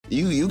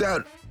You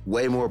got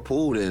way more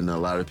pool than a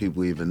lot of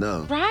people even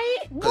know. Right?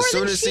 More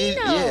soon than as she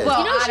knows. yeah. Well,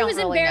 You know, I she don't was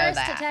really know embarrassed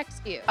that. to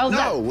text you. Oh,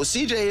 No, well,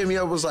 CJ hit me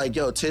up, was like,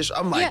 yo, Tish.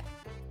 I'm like,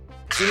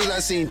 as soon as I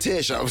seen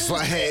Tish, I was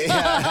like, You know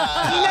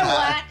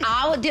what?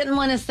 I didn't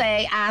want to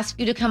ask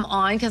you to come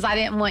on because I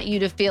didn't want you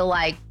to feel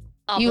like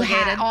you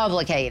had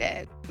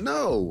obligated.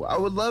 No, I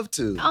would love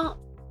to. Oh,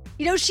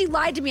 You know, she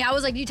lied to me. I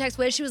was like, you text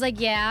Wiz? She was like,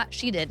 yeah,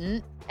 she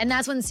didn't. And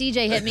that's when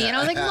CJ hit me. And I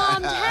was like,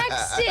 Mom,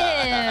 text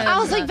him. I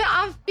was like, but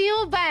I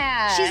feel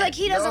bad. She's like,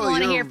 he doesn't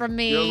want to hear from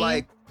me.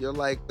 You're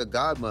like the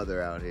godmother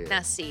out here.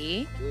 Now,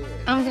 see? Yeah.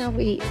 I'm going to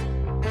be.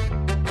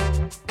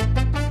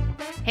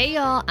 Hey,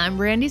 y'all. I'm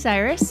Brandy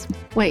Cyrus.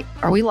 Wait,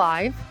 are we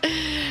live?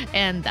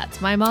 And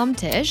that's my mom,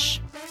 Tish.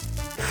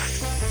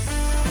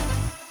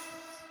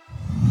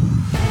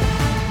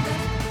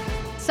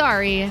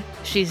 Sorry,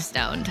 she's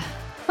stoned.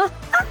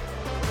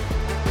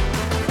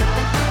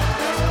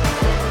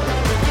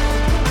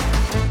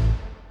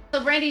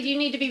 So, Brandy, do you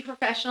need to be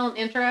professional in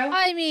intro?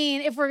 I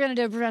mean, if we're going to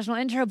do a professional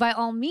intro, by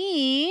all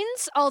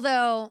means.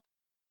 Although,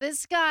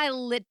 this guy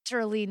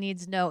literally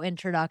needs no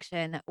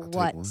introduction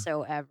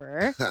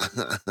whatsoever.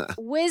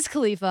 Wiz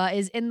Khalifa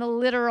is in the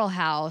literal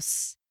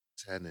house.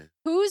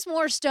 Who's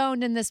more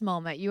stoned in this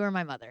moment, you or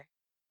my mother?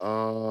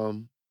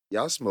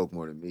 Y'all smoke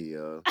more than me,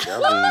 yo.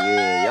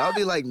 Y'all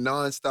be like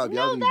nonstop.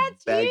 Y'all be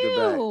that's back you. to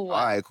back. All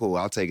right, cool.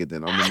 I'll take it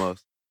then. I'm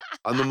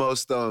the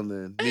most stoned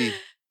then. Me.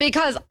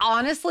 Because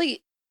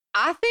honestly,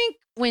 I think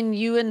when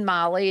you and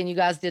Molly and you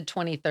guys did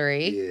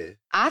 23, Yeah.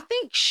 I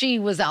think she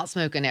was out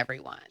smoking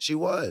everyone. She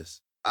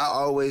was. I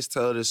always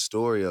tell this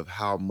story of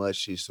how much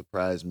she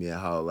surprised me and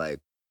how like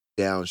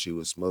down she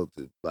was smoked.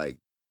 Like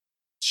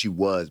she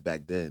was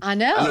back then. I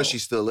know. I know she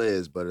still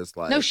is, but it's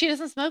like No, she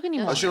doesn't smoke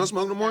anymore. Oh, she don't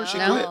smoke no more? She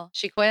No, quit?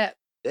 she quit.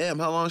 Damn,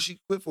 how long she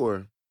quit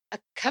for? A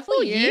couple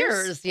of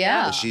years,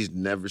 yeah. But she's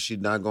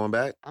not going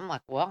back? I'm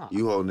like, wow.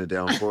 You holding it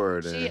down for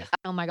her then.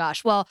 Oh my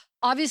gosh. Well,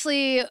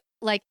 obviously,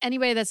 like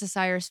anybody that's a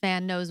Cyrus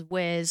fan knows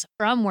Wiz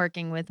from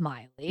working with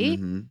Miley.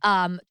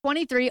 Mhm.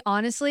 23,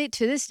 honestly,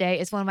 to this day,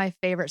 is one of my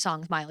favorite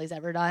songs Miley's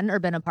ever done or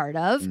been a part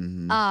of.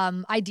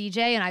 Mhm. I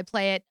DJ and I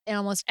play it in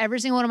almost every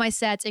single one of my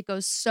sets. It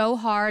goes so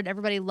hard.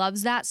 Everybody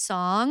loves that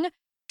song.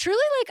 Truly,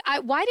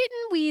 like, why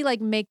didn't we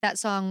like make that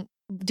song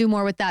do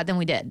more with that than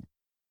we did?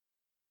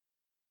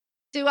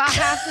 Do I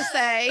have to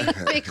say?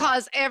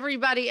 Because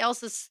everybody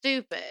else is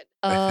stupid.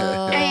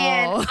 Oh.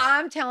 And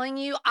I'm telling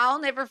you, I'll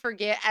never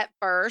forget at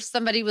first,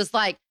 somebody was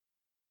like,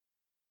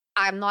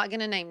 I'm not going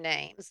to name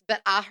names,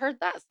 but I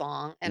heard that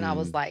song and I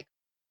was like,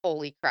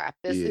 holy crap,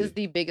 this is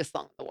the biggest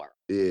song in the world.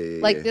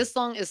 Yeah. Like, this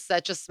song is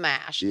such a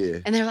smash. Yeah.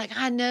 And they're like,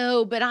 I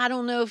know, but I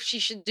don't know if she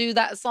should do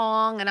that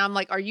song. And I'm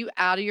like, are you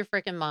out of your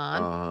freaking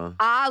mind? Uh-huh.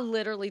 I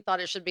literally thought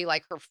it should be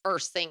like her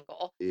first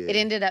single. Yeah. It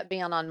ended up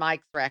being on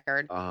Mike's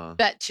record. Uh-huh.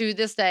 But to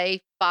this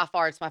day, by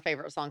far, it's my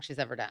favorite song she's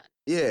ever done.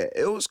 Yeah,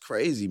 it was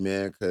crazy,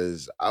 man,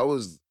 because I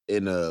was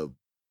in a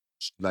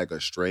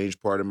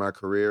strange part of my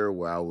career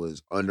where I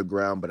was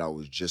underground, but I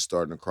was just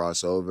starting to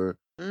cross over.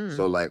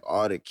 So like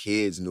all the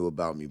kids knew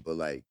about me, but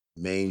like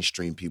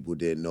mainstream people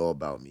didn't know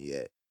about me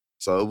yet.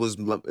 So it was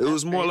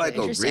more like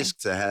a risk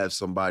to have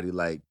somebody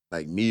like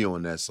me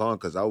on that song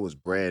because I was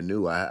brand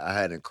new. I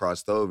hadn't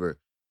crossed over,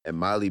 and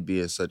Miley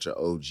being such an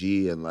OG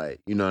and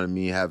like, you know what I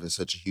mean, having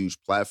such a huge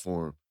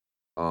platform,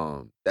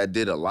 that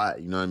did a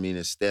lot. You know what I mean?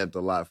 It stamped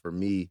a lot for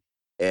me.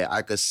 And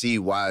I could see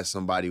why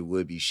somebody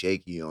would be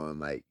shaky on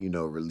like, you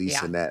know,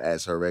 releasing that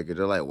as her record.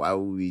 They're like, why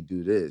would we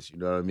do this? You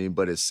know what I mean?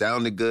 But it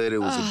sounded good. It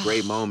was a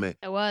great moment.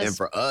 It was. And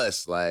for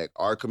us, like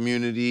our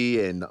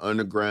community and the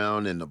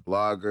underground and the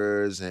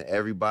bloggers and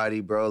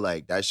everybody, bro,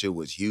 like that shit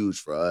was huge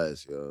for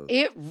us, yo.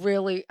 It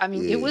really, I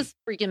mean, it was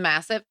freaking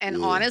massive.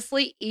 And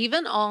honestly,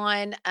 even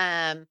on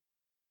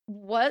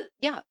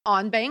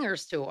on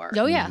Banger's tour.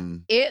 Oh, yeah.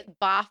 It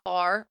by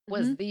far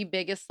was the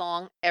biggest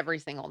song every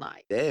single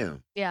night.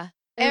 Damn. Yeah.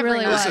 It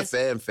really It's was. a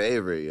fan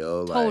favorite,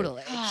 yo. Like,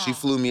 Totally. She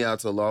flew me out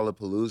to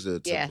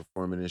Lollapalooza to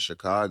perform it in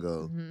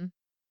Chicago.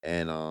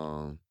 And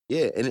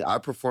and I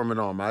perform it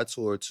on my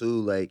tour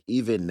too. Like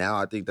even now,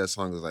 I think that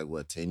song is like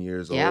what, 10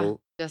 years old?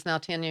 Just now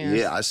 10 years.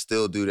 Yeah, I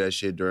still do that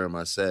shit during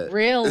my set.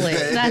 Really?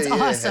 That's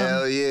awesome.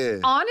 Hell yeah.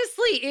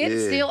 Honestly,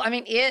 it's still, I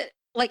mean,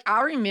 like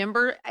I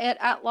remember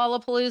at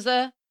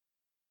Lollapalooza,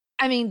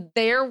 I mean,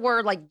 there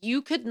were like,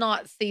 you could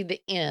not see the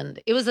end.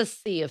 It was a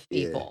sea of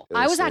people. Yeah,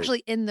 I was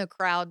actually in the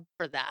crowd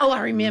for that. Oh,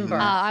 I remember.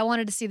 I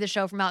wanted to see the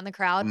show from out in the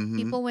crowd.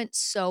 People went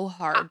so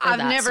hard for I've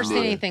that never song.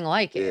 seen anything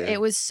like it.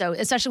 It was so,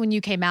 especially when you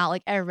came out,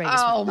 like everybody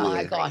just Oh went my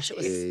crazy. gosh.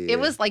 It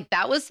was like,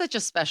 that was such a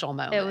special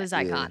moment. It was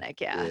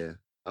iconic, yeah. Yeah.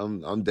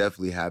 I'm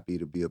definitely happy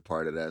to be a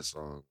part of that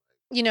song.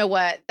 You know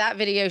what? That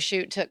video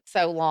shoot took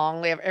so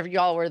long.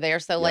 Y'all were there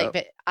so late,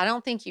 but I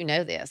don't think you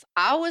know this.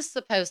 I was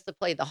supposed to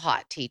play the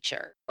hot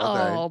teacher.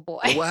 Okay. Oh, boy.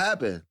 But what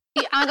happened?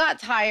 I got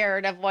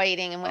tired of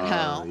waiting and went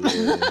home.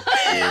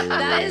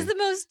 That is the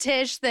most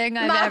Tish thing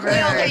I've My ever Will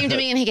heard. came to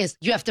me and he goes,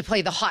 you have to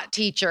play the hot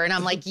teacher. And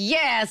I'm like,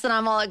 yes. And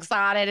I'm all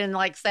excited and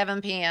like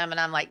 7 p.m. And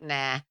I'm like,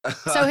 nah.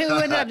 So who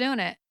ended up doing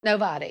it?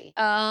 Nobody.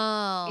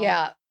 Oh.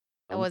 Yeah.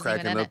 I'm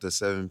cracking up to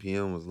 7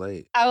 p.m. was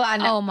late. Oh, I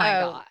know. Oh my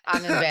God.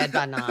 I'm in bed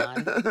by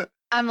 9.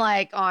 I'm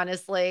like,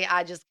 honestly,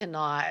 I just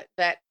cannot.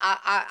 But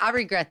I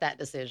regret that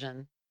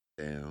decision.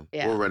 Damn.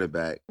 Yeah. We'll run it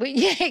back.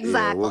 Yeah,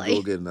 exactly. Yeah,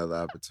 we'll get another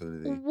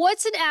opportunity.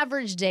 What's an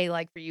average day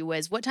like for you,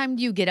 Wiz? What time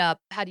do you get up?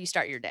 How do you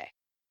start your day?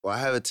 Well, I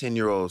have a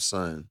 10-year-old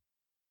son.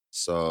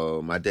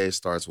 So my day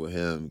starts with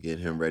him,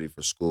 getting him ready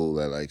for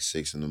school at like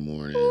 6 in the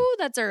morning. Ooh,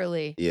 that's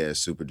early. Yeah,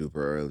 super duper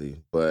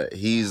early. But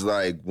he's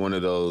like one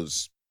of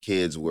those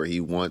kids where he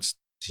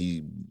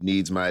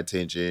needs my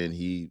attention.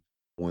 He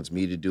wants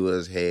me to do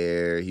his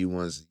hair. He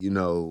wants,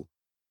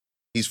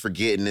 he's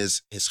forgetting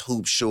his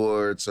hoop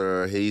shorts,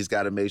 or he's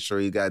got to make sure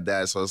he got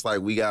that. So it's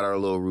like we got our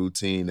little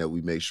routine that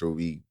we make sure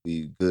we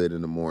good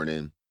in the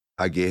morning.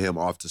 I get him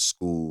off to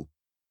school.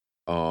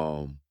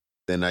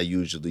 Then I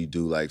usually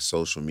do like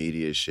social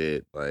media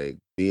shit, like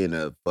being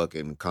a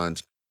fucking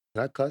content.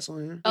 Can I cuss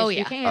on here? Oh,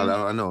 Yes, you yeah. can.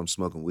 I know I'm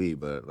smoking weed,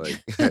 but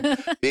like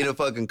being a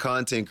fucking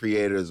content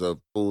creator is a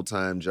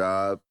full-time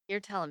job.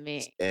 You're telling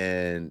me.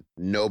 And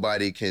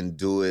nobody can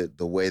do it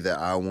the way that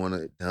I want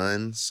it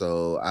done.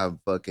 So I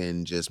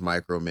fucking just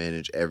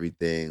micromanage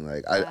everything.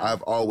 Like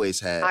I've always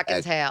had. I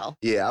can tell.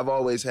 Yeah, I've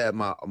always had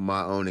my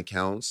own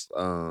accounts.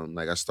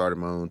 Like I started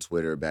my own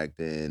Twitter back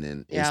then,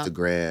 and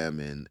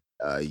Instagram and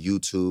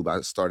YouTube.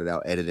 I started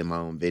out editing my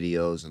own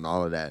videos and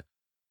all of that.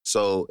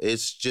 So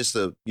it's just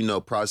a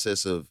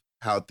process of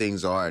how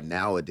things are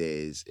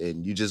nowadays,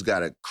 and you just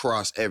gotta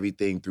cross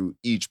everything through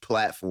each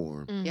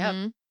platform.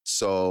 Yep.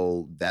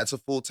 So that's a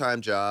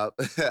full-time job.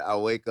 I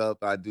wake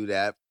up, I do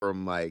that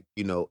from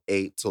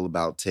 8 till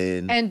about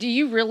 10. And do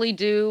you really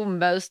do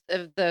most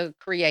of the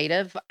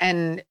creative,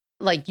 and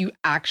like you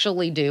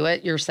actually do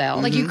it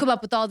yourself? Like you come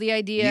up with all the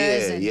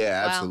ideas?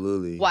 Yeah,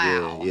 absolutely.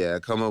 Wow. Yeah, I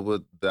come up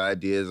with the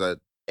ideas. I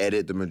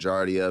edit the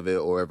majority of it,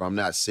 or if I'm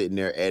not sitting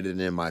there editing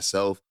it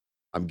myself,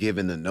 I'm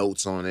giving the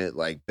notes on it,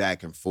 like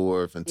back and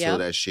forth until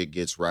that shit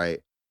gets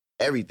right.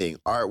 Everything,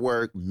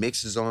 artwork,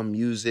 mixes on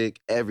music,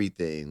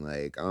 everything.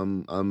 Like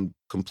I'm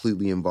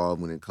completely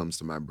involved when it comes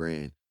to my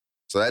brand.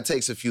 So that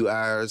takes a few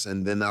hours,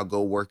 and then I'll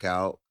go work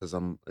out because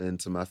I'm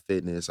into my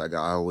fitness. I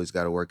always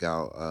got to work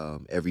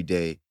out every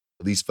day,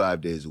 at least 5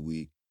 days a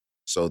week.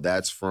 So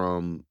that's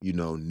from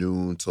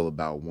noon till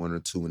about 1 or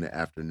 2 in the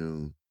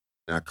afternoon.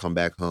 And I come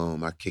back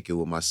home. I kick it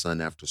with my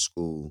son after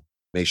school,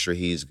 make sure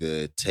he's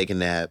good, take a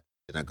nap,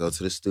 and I go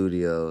to the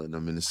studio, and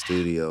I'm in the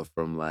studio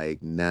from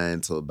like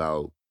 9 till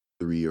about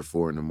 3 or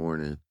 4 in the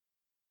morning,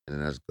 and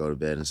then I just go to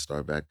bed and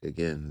start back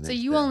again. So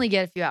you only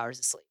get a few hours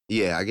of sleep?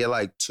 Yeah, I get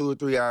like 2 or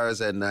 3 hours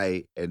at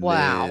night, and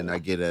then I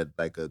get a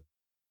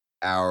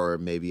hour,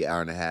 maybe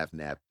hour and a half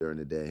nap during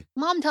the day.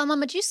 Mom, tell him how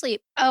much you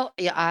sleep. Oh,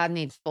 yeah, I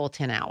need full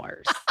 10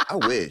 hours. I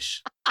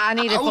wish. I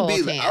need a full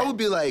 10. I would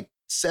be like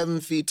 7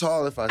 feet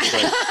tall if I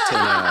slept 10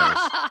 hours.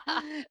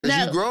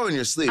 Because you grow in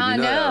your sleep. I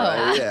know.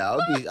 That, right? Yeah,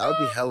 I would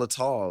be hella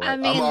tall. Like,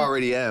 I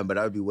already am, but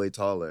I'd be way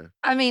taller.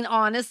 I mean,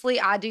 honestly,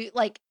 I do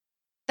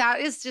that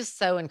is just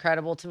so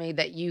incredible to me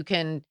that you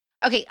can.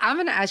 Okay, I'm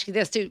going to ask you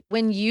this too.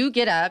 When you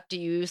get up, do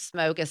you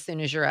smoke as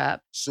soon as you're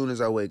up? As soon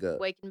as I wake up.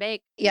 Wake and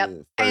bake. Yep.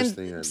 Yeah, first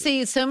thing I do.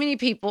 See, so many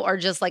people are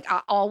just like,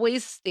 I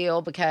always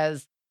steal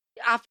because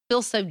I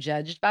feel so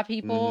judged by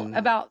people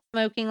about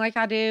smoking like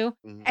I do.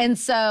 And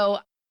so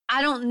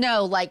I don't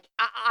know, like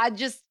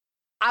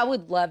I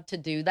would love to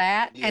do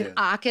that. Yeah. And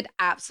I could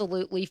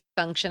absolutely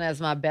function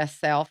as my best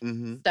self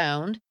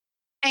stoned.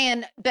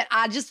 But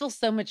I just feel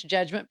so much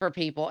judgment for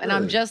people. And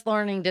I'm just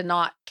learning to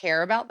not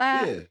care about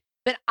that. Yeah.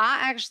 But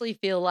I actually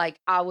feel like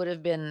I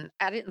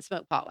didn't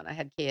smoke pot when I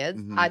had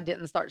kids. I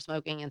didn't start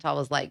smoking until I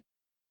was like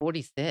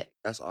 46.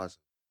 That's awesome.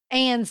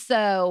 And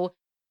so,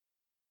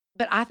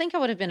 but I think I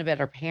would have been a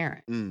better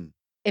parent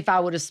if I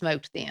would have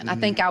smoked then. I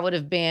think I would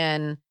have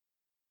been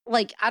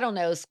like, I don't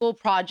know, school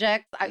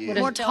projects. I would have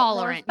more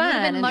tolerant. More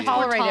fun and much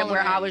tolerated more tolerant.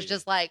 where I was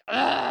just like,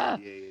 ugh,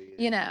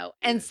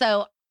 And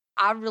so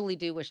I really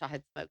do wish I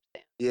had smoked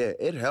then. Yeah,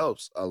 it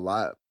helps a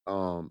lot.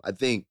 I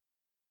think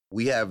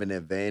we have an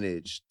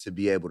advantage to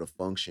be able to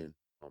function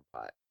on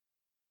pot.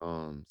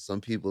 Some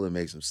people, it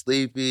makes them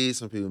sleepy.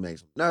 Some people, it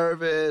makes them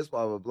nervous,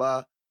 blah, blah,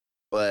 blah.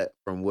 But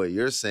from what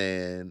you're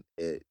saying,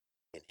 it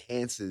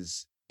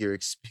enhances your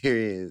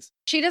experience.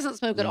 She doesn't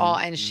smoke at all.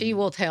 And she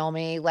will tell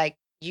me, like,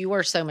 you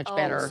are so much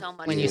better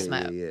when you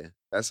smoke. Yeah.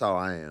 That's how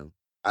I am.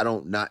 I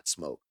don't not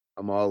smoke.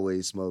 I'm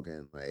always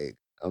smoking. Like,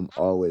 I'm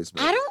always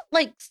smoking. I don't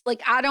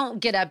I don't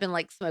get up and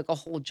like smoke a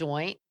whole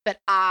joint, but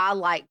I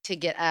like to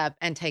get up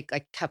and take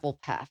like a couple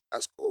puffs.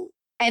 That's cool.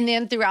 And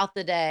then throughout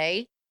the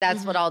day,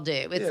 that's what I'll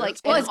do. It's like,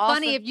 well, it's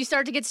funny if you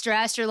start to get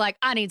stressed, you're like,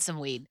 I need some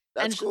weed.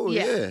 That's cool.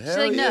 Yeah. She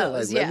like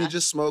knows. Like, let me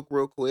just smoke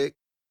real quick.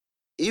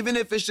 Even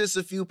if it's just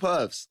a few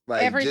puffs,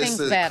 like everything's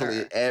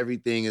better.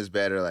 Everything is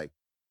better. Like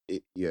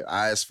your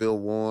eyes feel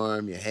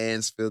warm, your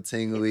hands feel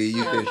tingly.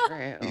 You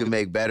can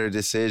make better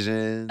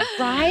decisions.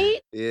 Right?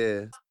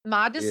 Yeah.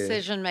 My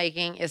decision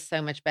making is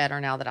so much better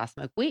now that I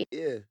smoke weed.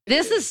 Yeah.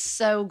 This is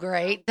so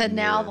great that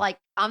now like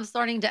I'm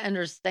starting to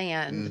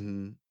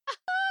understand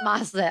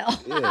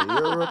myself. Yeah,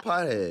 you're a real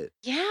pothead.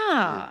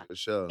 Yeah. For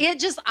sure.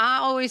 I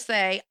always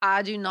say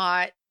I do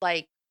not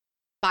like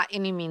by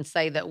any means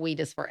say that weed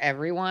is for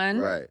everyone.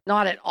 Right.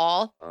 Not at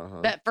all.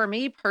 Uh-huh. But for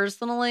me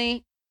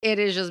personally, it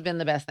has just been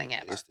the best thing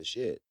ever. It's the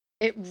shit.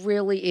 It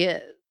really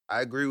is.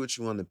 I agree with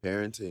you on the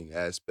parenting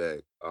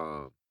aspect.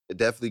 It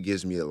definitely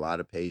gives me a lot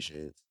of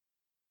patience.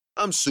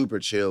 I'm super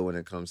chill when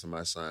it comes to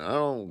my son. I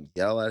don't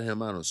yell at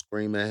him. I don't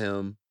scream at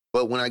him.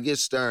 But when I get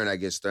stern, I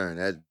get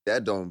stern.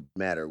 That don't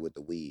matter with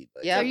the weed.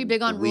 Like, yeah. Are you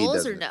big on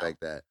rules or no?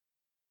 Affect that.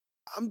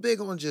 I'm big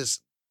on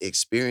just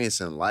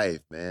experiencing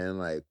life, man.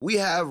 Like, we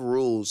have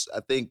rules.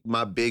 I think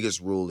my biggest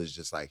rule is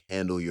just like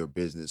handle your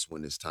business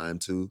when it's time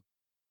to.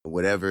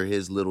 Whatever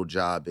his little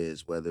job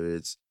is, whether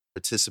it's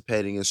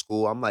participating in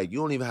school, I'm like, you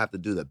don't even have to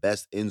do the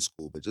best in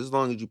school, but just as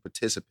long as you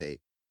participate,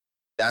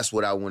 that's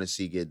what I want to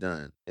see get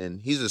done.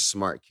 And he's a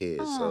smart kid,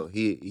 so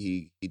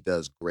he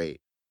does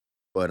great.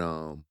 But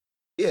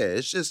yeah,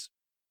 it's just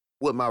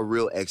what my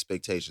real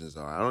expectations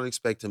are. I don't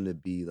expect him to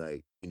be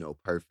like,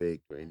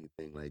 perfect or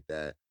anything like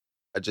that.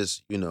 I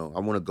just, I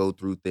want to go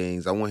through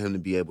things. I want him to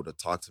be able to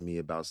talk to me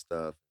about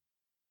stuff,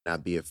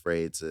 not be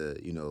afraid to,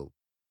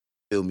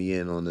 fill me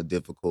in on the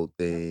difficult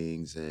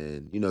things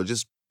and,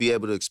 just be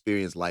able to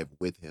experience life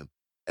with him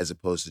as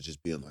opposed to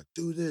just being like,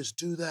 do this,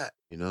 do that,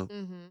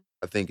 Mm-hmm.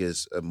 I think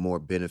it's a more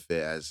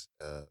benefit as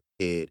a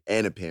kid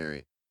and a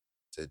parent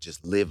to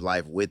just live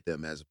life with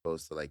them as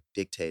opposed to like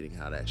dictating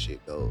how that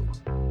shit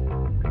goes.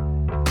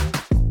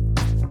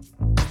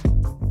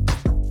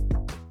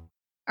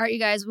 All right, you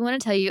guys, we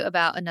want to tell you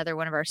about another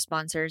one of our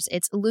sponsors.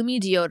 It's Lumi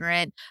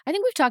Deodorant. I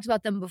think we've talked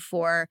about them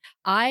before.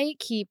 I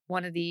keep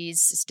one of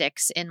these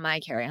sticks in my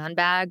carry-on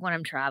bag when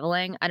I'm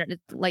traveling. I don't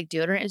like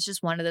deodorant. It's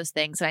just one of those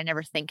things that I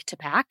never think to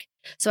pack.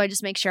 So I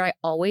just make sure I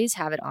always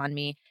have it on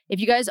me. If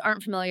you guys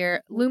aren't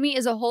familiar, Lumi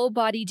is a whole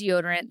body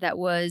deodorant that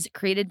was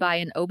created by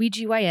an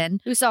OBGYN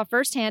who saw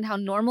firsthand how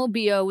normal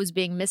BO was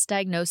being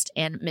misdiagnosed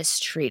and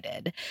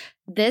mistreated.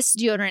 This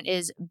deodorant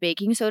is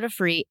baking soda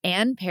free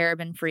and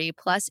paraben free,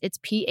 plus it's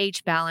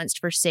pH balanced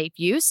for safe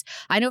use.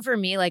 I know for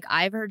me, like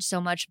I've heard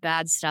so much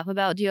bad stuff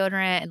about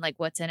deodorant and like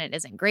what's in it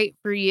isn't great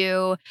for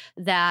you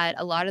that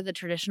a lot of the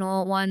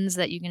traditional ones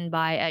that you can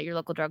buy at your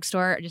local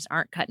drugstore just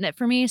aren't cutting it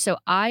for me. So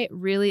I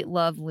really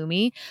love Lumi.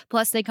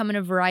 Plus they come in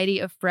a variety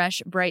of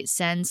fresh, bright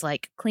scents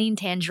like clean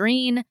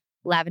tangerine,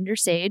 lavender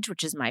sage,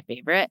 which is my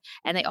favorite,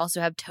 and they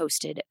also have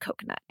toasted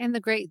coconut. And the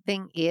great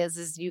thing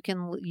is you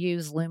can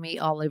use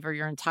Lumi all over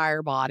your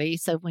entire body.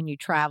 So when you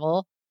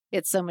travel,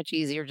 it's so much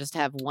easier just to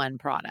have one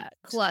product.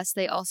 Plus,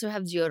 they also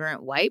have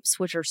deodorant wipes,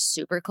 which are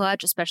super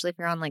clutch, especially if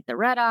you're on like the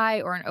red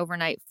eye or an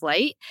overnight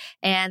flight.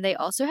 And they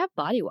also have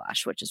body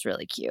wash, which is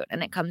really cute.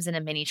 And it comes in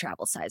a mini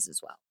travel size as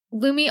well.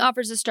 Lumi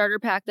offers a starter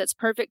pack that's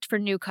perfect for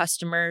new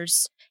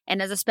customers.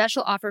 And as a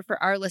special offer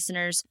for our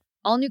listeners,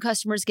 all new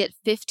customers get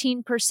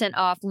 15%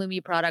 off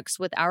Lumi products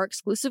with our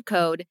exclusive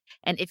code.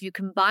 And if you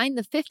combine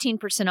the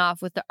 15%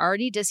 off with the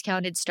already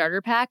discounted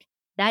starter pack,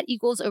 that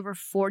equals over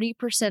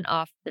 40%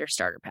 off their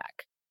starter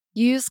pack.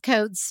 Use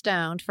code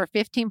STONED for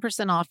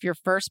 15% off your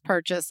first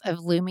purchase of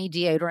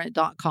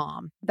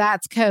LumiDeodorant.com.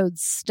 That's code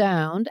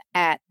STONED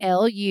at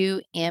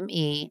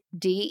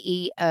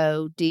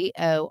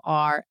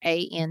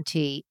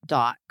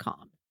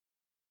LumiDeodorant.com.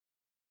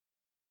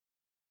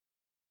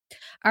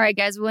 All right,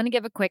 guys, we want to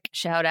give a quick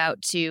shout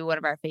out to one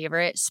of our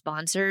favorite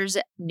sponsors,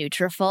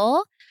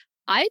 Nutrafol.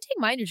 I take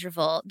my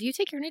Nutrafol. Do you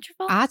take your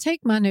Nutrafol? I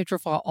take my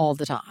Nutrafol all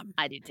the time.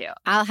 I do too.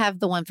 I'll have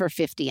the one for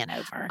 50 and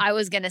over. I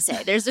was going to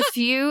say, there's a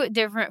few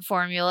different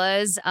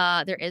formulas.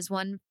 There is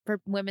one for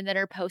women that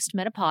are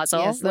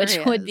postmenopausal, yes, which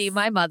would be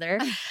my mother.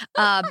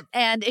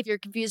 And if you're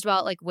confused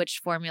about like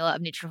which formula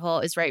of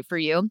Nutrafol is right for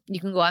you,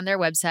 you can go on their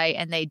website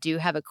and they do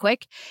have a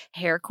quick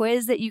hair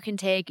quiz that you can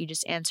take. You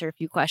just answer a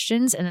few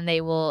questions and then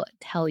they will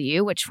tell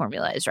you which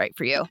formula is right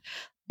for you.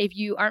 If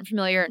you aren't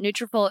familiar,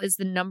 Nutrafol is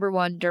the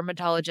 #1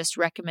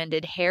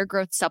 dermatologist-recommended hair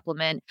growth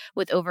supplement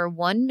with over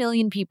 1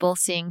 million people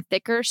seeing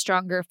thicker,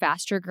 stronger,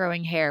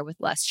 faster-growing hair with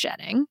less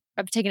shedding.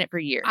 I've taken it for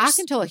years. I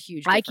can tell a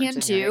huge difference. I can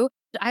too.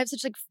 I have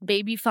such like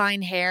baby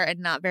fine hair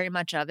and not very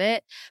much of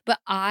it, but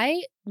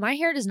my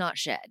hair does not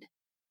shed.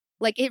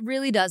 Like it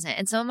really doesn't.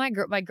 And some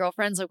of my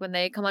girlfriends, like when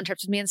they come on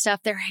trips with me and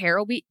stuff, their hair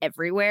will be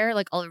everywhere,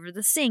 like all over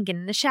the sink and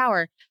in the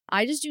shower.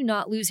 I just do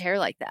not lose hair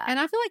like that. And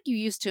I feel like you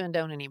used to and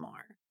don't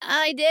anymore.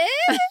 I did?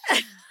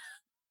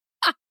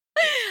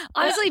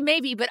 Honestly,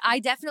 maybe, but I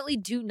definitely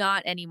do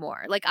not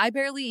anymore. Like I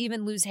barely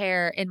even lose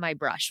hair in my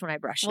brush when I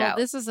brush it out.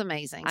 Well, this is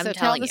amazing. I'm so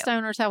tell the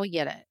stoners how we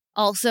get it.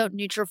 Also,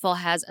 Nutrafol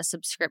has a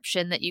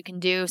subscription that you can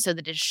do so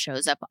that it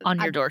shows up on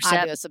your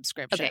doorstep. I do a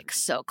subscription. Okay,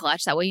 so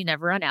clutch. That way you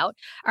never run out.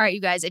 All right,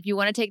 you guys, if you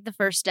want to take the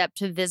first step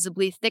to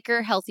visibly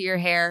thicker, healthier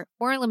hair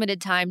for a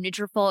limited time,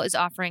 Nutrafol is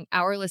offering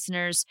our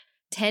listeners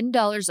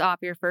 $10 off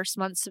your first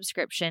month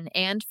subscription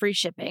and free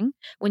shipping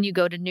when you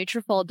go to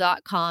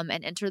Nutrafol.com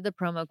and enter the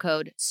promo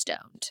code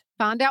STONED.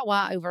 Find out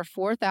why over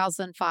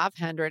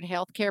 4,500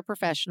 healthcare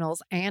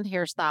professionals and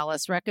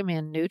hairstylists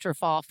recommend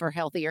Nutrafol for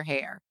healthier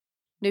hair.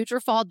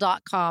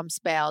 Nutrafol.com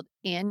spelled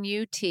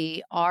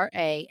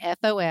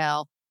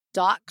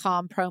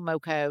Nutrafol.com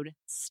promo code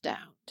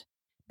STONED.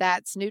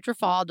 That's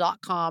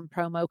Nutrafol.com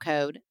promo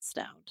code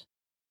STONED.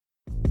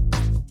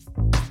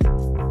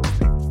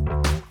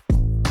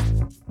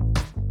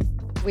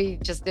 we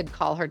just did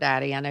Call Her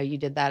Daddy. I know you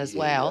did that as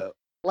well. Yep.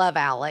 Love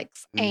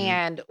Alex.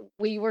 And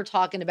we were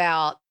talking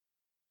about,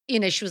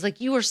 she was like,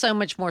 you were so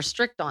much more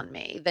strict on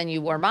me than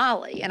you were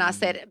Molly. And I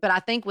said, but I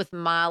think with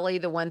Molly,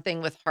 the one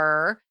thing with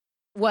her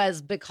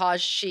was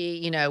because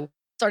she,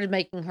 started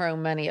making her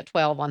own money at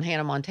 12 on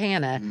Hannah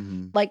Montana.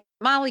 Like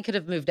Molly could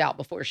have moved out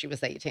before she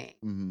was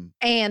 18.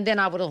 And then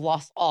I would have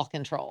lost all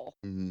control.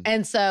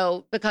 And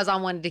so because I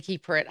wanted to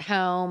keep her at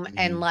home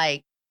and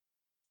like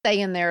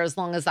stay in there as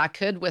long as I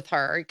could with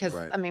her. Because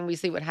I mean, we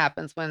see what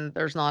happens when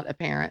there's not a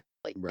parent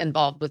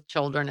involved with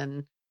children,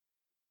 and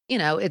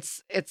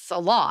it's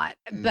a lot.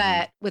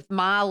 But with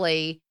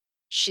Molly,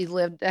 she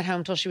lived at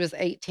home till she was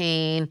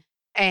 18.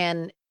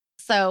 And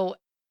so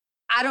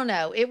I don't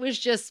know. It was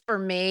just for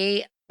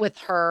me with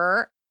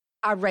her,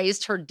 I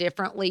raised her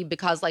differently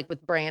because like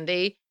with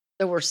Brandy,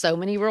 there were so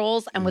many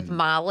rules. And with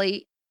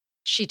Molly,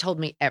 she told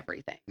me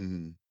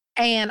everything.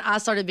 And I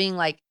started being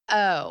like,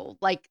 oh,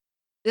 like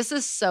this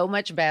is so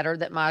much better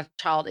that my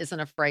child isn't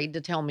afraid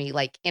to tell me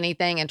like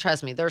anything. And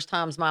trust me, there's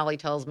times Molly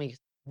tells me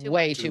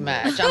way too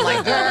much. I'm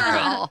like,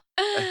 girl,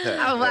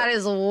 that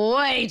is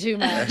way too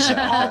much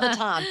all the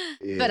time.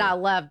 Yeah. But I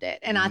loved it.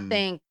 And I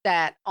think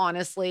that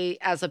honestly,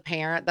 as a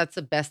parent, that's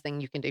the best thing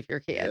you can do for your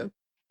kid. Yeah.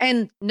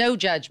 And no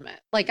judgment.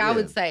 Like I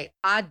would say,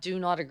 I do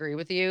not agree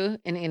with you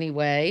in any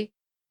way,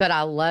 but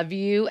I love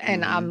you.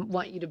 And I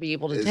want you to be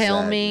able to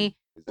tell me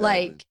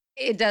like,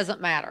 it doesn't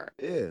matter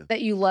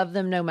that you love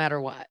them no matter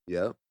what.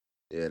 Yep.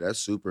 Yeah, that's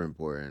super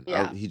important.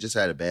 Yeah. He just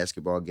had a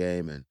basketball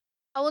game. And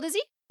how old is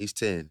he? He's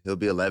 10. He'll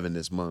be 11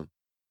 this month.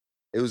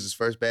 It was his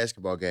first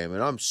basketball game,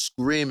 and I'm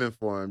screaming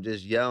for him,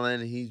 just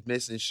yelling. He's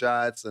missing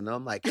shots, and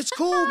I'm like, it's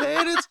cool,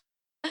 man.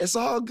 It's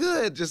all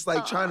good. Just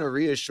like trying to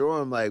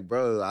reassure him, like,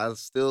 bro, I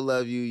still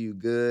love you. You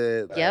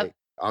good. Like,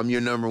 I'm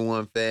your number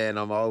one fan.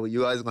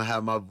 You always gonna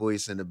have my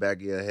voice in the back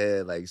of your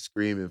head, like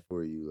screaming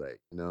for you, like,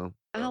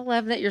 I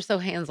love that you're so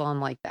hands-on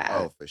like that.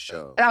 Oh, for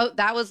sure.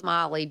 That was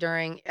Molly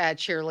during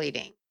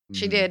cheerleading.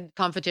 She did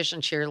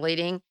competition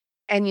cheerleading.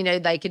 And,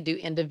 they could do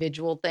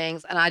individual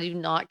things. And I do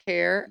not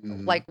care,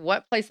 like,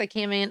 what place they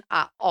came in.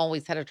 I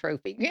always had a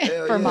trophy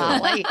for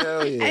Molly.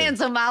 Yeah. And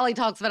so Molly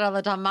talks about it all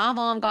the time. My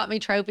mom got me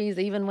trophies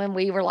even when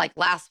we were, like,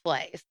 last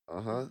place.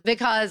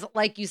 Because,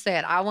 like you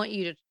said, I want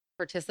you to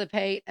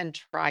participate and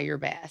try your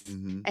best.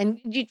 And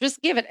you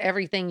just give it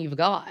everything you've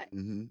got.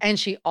 And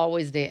she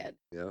always did.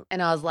 Yep.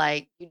 And I was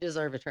like, you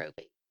deserve a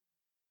trophy.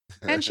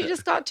 And she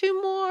just got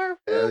 2 more.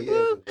 Hell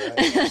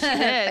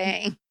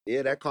yeah.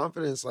 Yeah, that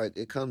confidence, like,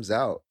 it comes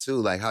out, too.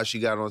 Like, how she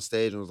got on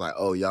stage and was like,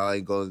 oh, y'all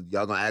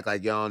gonna act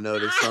like y'all don't know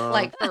this song?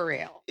 Like, for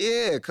real.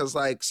 Yeah, because,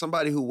 like,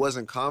 somebody who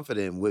wasn't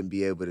confident wouldn't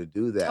be able to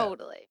do that.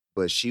 Totally.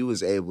 But she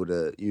was able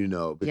to,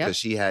 because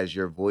she has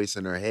your voice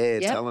in her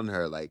head telling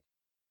her, like,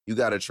 you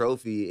got a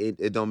trophy.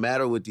 It don't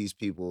matter what these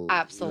people.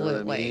 Absolutely. You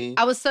know what I mean?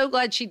 I was so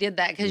glad she did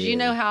that, because you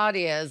know how it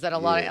is at a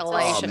lot of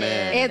LA.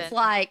 It's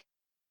like,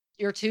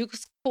 you're too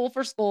cool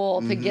for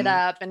school to get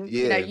up and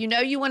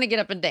you want to get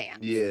up and dance.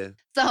 Yeah.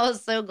 So I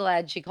was so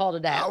glad she called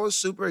it out. I was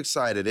super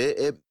excited.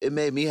 It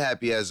made me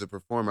happy as a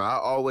performer. I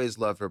always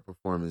love her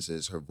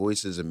performances. Her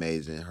voice is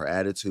amazing. Her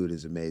attitude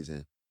is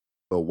amazing.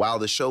 But while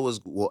the show was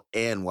going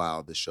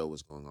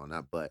on,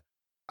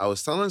 I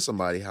was telling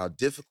somebody how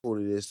difficult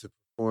it is to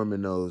perform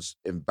in those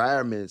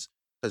environments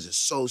because it's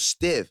so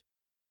stiff.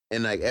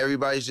 And like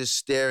everybody's just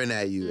staring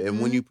at you. And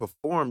when you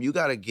perform, you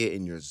gotta get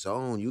in your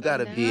zone. You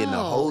gotta be in the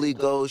Holy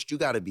Ghost. You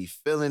gotta be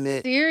feeling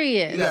it.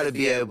 Serious. You gotta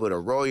be able to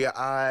roll your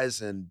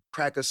eyes and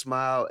crack a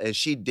smile. And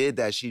she did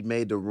that. She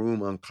made the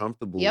room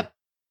uncomfortable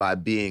by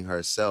being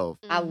herself.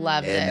 I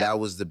love it. And that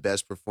was the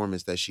best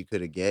performance that she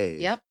could have gave.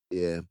 Yep.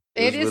 Yeah.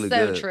 It is really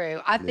so good.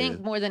 True. I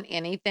think more than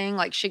anything,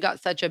 like she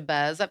got such a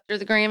buzz after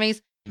the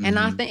Grammys. And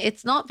I think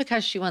it's not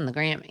because she won the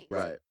Grammys.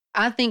 Right.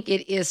 I think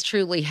it is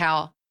truly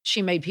how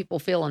she made people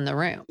feel in the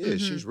room. Yeah,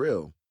 she's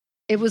real.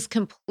 It was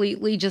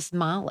completely just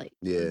Molly.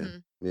 Yeah,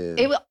 yeah.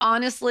 It was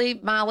honestly,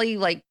 Molly,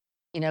 like,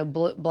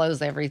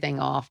 blows everything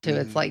off too.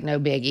 It's like no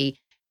biggie.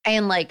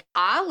 And like,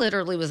 I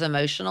literally was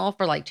emotional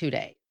for like 2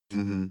 days.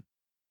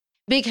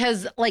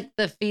 Because like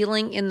the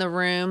feeling in the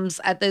rooms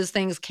at those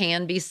things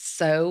can be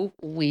so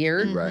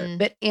weird. Right.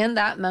 But in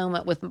that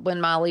moment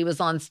when Molly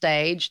was on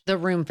stage, the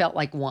room felt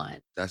like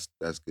one. That's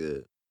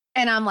good.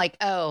 And I'm like,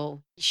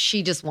 oh,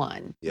 she just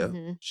won. Yeah.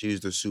 She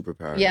used her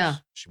superpowers. Yeah.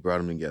 She brought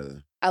them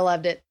together. I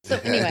loved it. So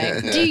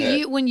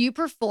anyway, when you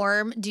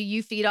perform, do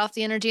you feed off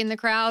the energy in the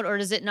crowd, or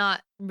does it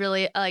not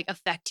really like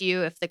affect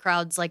you if the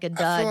crowd's like a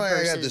dud? I feel like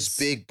I got this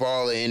big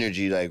ball of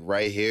energy like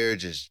right here,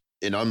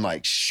 and I'm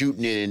like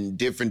shooting it in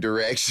different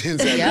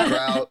directions at the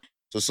crowd.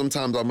 So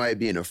sometimes I might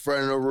be in the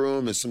front of the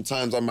room, and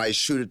sometimes I might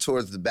shoot it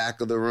towards the back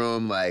of the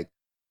room. Like,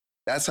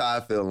 that's how I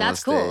feel on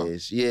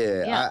stage. Cool.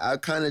 Yeah. I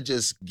kind of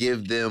just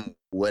give them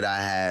what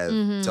I have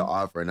to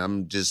offer. And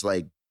I'm just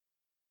like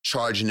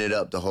charging it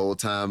up the whole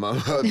time I'm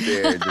up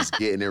there, just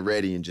getting it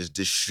ready and just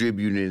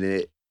distributing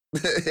it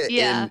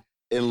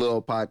in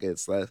little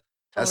pockets.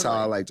 That's how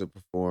I like to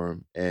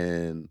perform.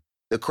 And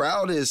the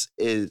crowd is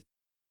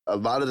a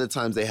lot of the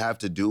times they have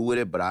to do with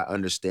it, but I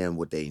understand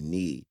what they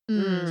need.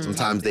 Mm.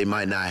 Sometimes they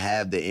might not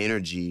have the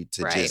energy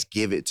to just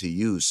give it to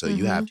you. So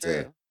you have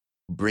to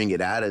bring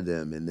it out of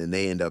them, and then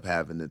they end up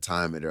having the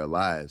time of their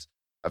lives.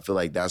 I feel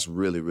like that's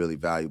really, really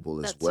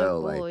valuable as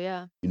well. So cool, like,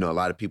 yeah. you know, a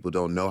lot of people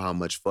don't know how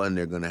much fun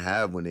they're going to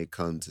have when they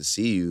come to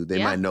see you.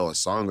 They might know a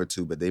song or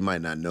two, but they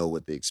might not know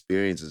what the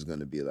experience is going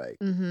to be like.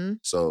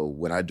 So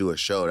when I do a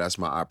show, that's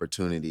my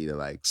opportunity to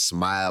like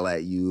smile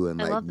at you and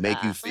like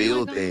make you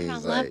feel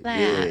things. Like,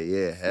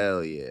 yeah,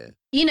 hell yeah.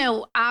 You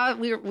know,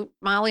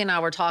 Molly and I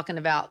were talking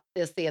about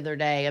this the other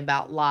day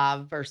about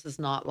live versus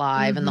not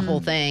live and the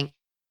whole thing.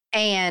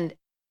 And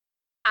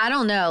I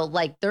don't know,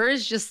 like there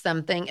is just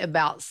something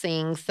about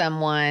seeing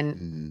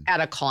someone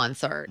at a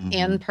concert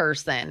in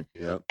person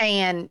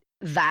and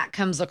that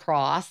comes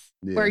across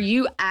where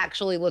you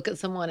actually look at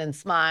someone and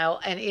smile,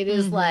 and it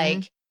is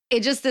like, it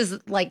just is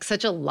like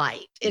such a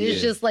light. It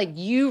is just like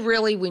you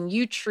really, when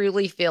you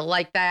truly feel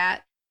like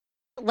that,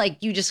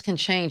 like you just can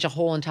change a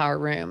whole entire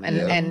room.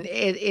 And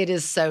it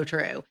is so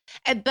true.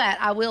 But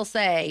I will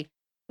say,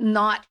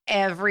 not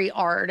every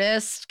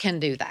artist can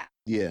do that.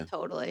 Yeah.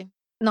 Totally.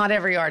 Not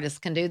every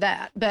artist can do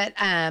that, but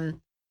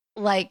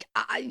like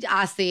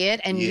I see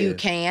it, and you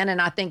can,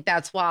 and I think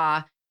that's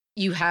why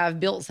you have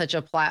built such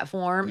a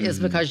platform is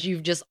because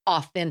you've just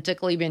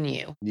authentically been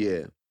you.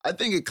 Yeah, I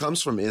think it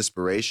comes from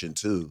inspiration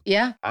too.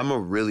 Yeah, I'm a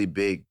really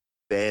big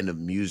fan of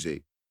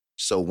music,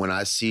 so when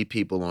I see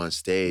people on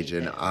stage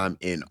and I'm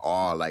in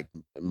awe, like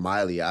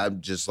Miley, I'm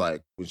just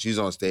like when she's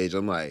on stage,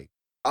 I'm like,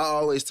 I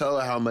always tell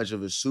her how much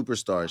of a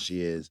superstar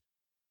she is.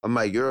 I'm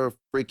like, you're a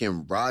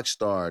freaking rock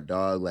star,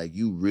 dog. Like,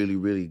 you really,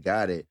 really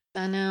got it.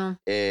 I know.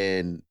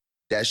 And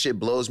that shit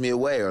blows me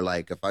away. Or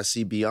like, if I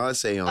see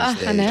Beyonce on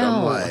stage, I know.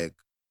 I'm like,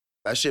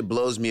 that shit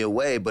blows me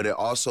away. But it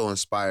also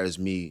inspires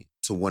me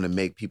to want to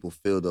make people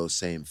feel those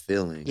same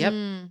feelings.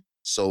 Yep.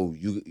 So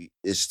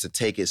it's to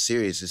take it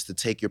serious. It's to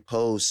take your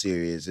pose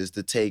serious. It's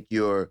to take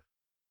your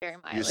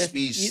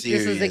speech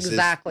serious. This is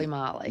exactly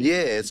Molly.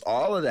 Yeah, it's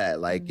all of that.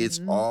 Like it's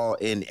all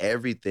in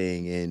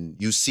everything. And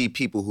you see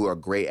people who are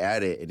great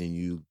at it, and then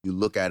you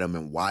look at them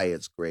and why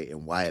it's great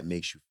and why it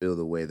makes you feel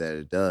the way that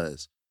it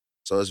does.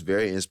 So it's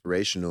very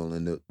inspirational.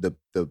 And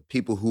the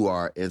people who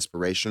are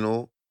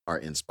inspirational are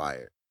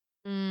inspired.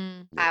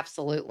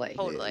 Absolutely.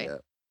 Totally.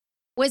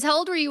 Wiz, how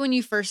old were you when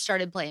you first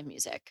started playing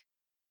music?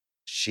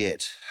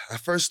 Shit. I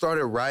first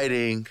started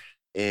writing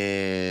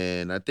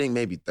in, I think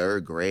maybe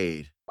 3rd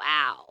grade.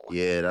 Wow.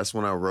 Yeah, that's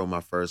when I wrote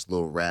my first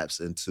little raps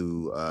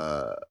into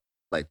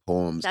like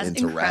poems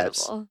into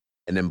raps.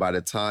 And then by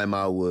the time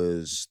I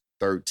was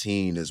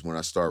 13 is when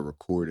I started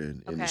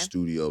recording in the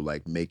studio,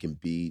 like making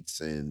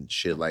beats and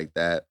shit like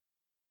that.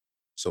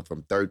 So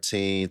from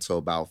 13 to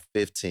about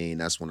 15,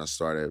 that's when I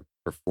started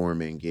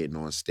performing, getting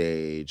on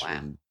stage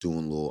and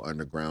doing little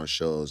underground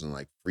shows and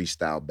like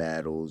freestyle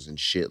battles and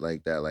shit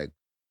like that. Like,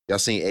 y'all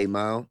seen 8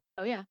 Mile?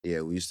 Oh, yeah.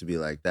 Yeah, we used to be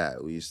like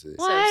that. We used to.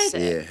 What?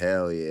 Yeah,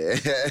 hell yeah.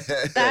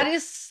 That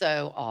is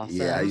so awesome.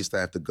 Yeah, I used to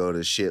have to go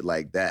to shit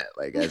like that,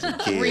 like as a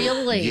kid.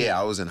 Really? Yeah,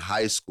 I was in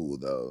high school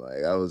though.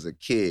 Like I was a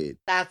kid.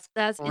 That's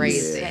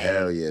crazy. Yeah,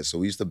 hell yeah. So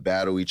we used to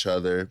battle each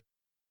other.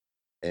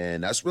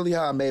 And that's really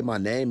how I made my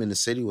name in the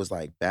city, was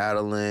like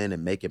battling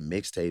and making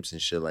mixtapes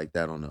and shit like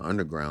that on the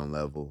underground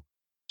level.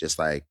 Just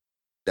like,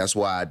 that's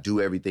why I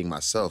do everything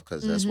myself,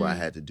 because that's what I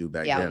had to do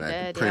back then. I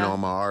had to print all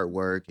my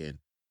artwork and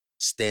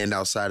stand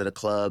outside of the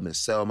club and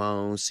sell my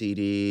own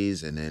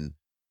CDs. And then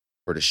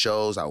for the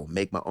shows, I would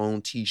make my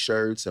own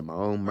T-shirts and my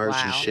own merch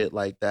and shit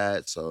like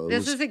that. So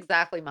this is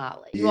exactly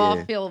Molly. You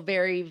all feel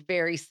very,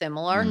 very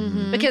similar.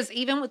 Because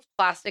even with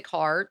Plastic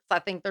Hearts, I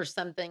think there's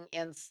something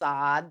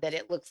inside that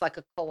it looks like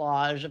a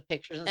collage of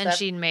pictures and stuff.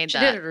 She made that.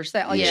 She did it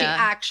herself. Like she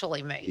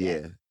actually made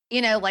it.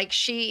 You know, like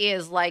she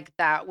is like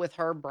that with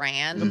her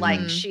brand.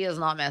 Like she is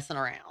not messing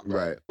around.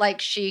 Right.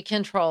 Like she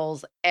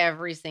controls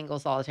every single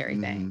solitary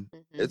thing.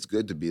 It's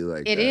good to be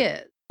like that. It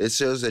is. It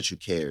shows that you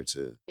care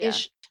too.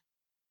 It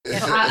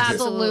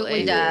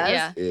absolutely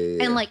does.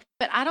 Yeah. And like,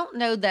 but I don't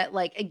know that,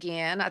 like,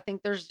 again, I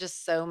think there's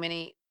just so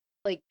many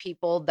like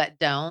people that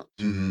don't,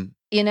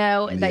 you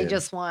know, they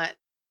just want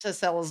to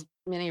sell as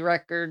many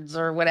records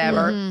or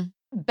whatever.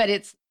 But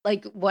it's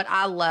like what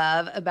I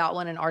love about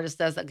when an artist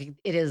does that,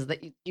 it is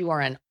that you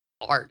are an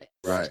artist.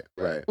 Right.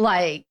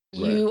 Like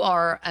you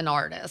are an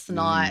artist,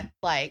 not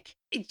like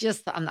it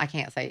just, I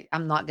can't say,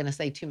 I'm not going to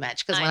say too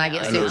much because when I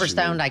get super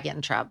stoned, I get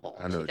in trouble.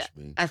 I know what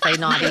you mean. I say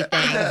naughty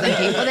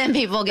things and then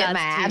people get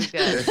mad.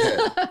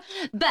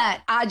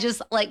 But I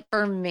just like,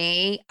 for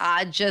me,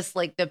 I just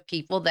like the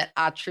people that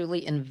I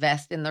truly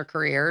invest in their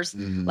careers,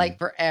 like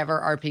forever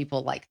are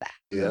people like that.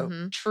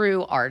 Yeah.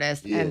 True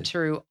artists and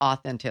true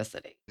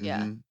authenticity.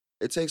 Yeah.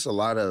 It takes a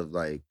lot of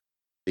like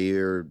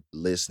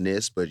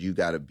fearlessness, but you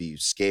got to be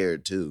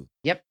scared too.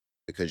 Yep.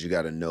 Because you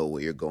got to know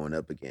what you're going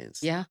up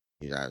against. Yeah.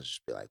 You gotta just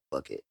be like,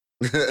 fuck it.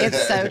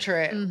 It's so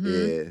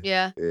true.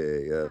 Yeah.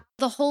 Yeah.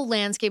 The whole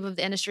landscape of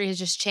the industry has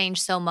just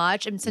changed so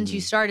much. And since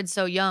you started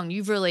so young,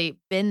 you've really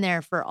been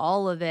there for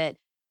all of it.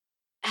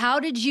 how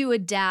did you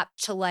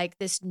adapt to like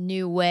this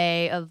new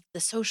way of the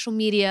social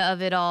media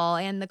of it all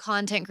and the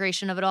content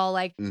creation of it all?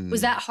 Like,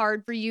 was that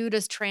hard for you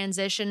to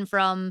transition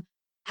from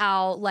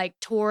how like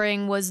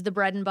touring was the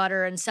bread and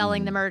butter and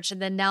selling the merch,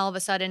 and then now all of a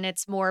sudden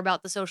it's more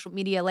about the social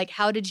media? Like,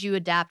 how did you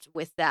adapt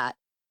with that?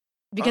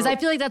 Because I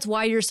feel like that's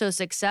why you're so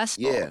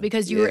successful,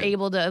 because you were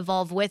able to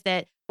evolve with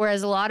it.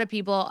 Whereas a lot of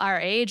people our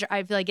age,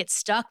 I feel like get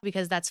stuck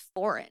because that's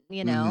foreign,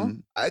 you know?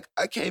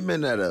 I came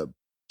in at a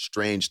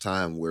strange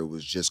time where it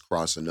was just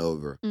crossing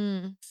over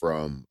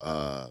from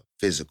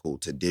physical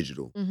to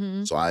digital.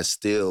 So I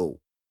still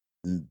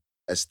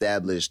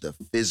established a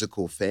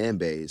physical fan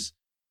base,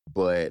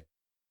 but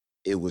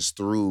it was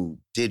through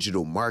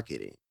digital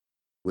marketing,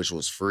 which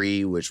was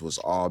free, which was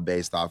all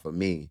based off of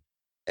me.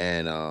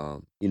 And,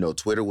 you know,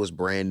 Twitter was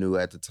brand new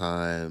at the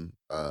time.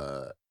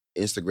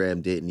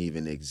 Instagram didn't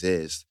even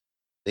exist.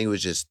 I think it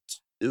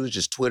was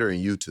just Twitter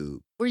and YouTube.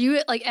 Were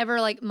you like ever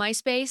like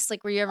MySpace?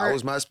 Like, were you ever? I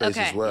was MySpace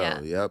as well.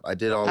 Yeah. Yep. I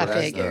did all of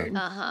that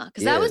stuff.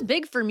 Because that was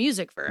big for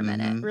music for a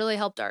minute. Really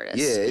helped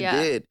artists. Yeah,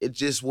 it did. It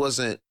just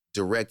wasn't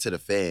direct to the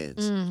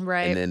fans.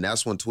 Right. And then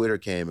that's when Twitter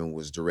came and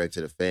was direct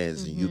to the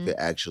fans. And you could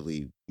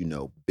actually, you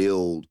know,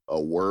 build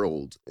a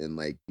world and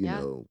like, you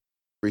know,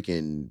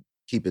 freaking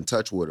keep in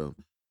touch with them.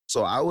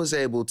 So I was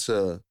able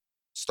to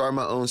start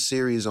my own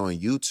series on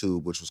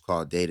YouTube, which was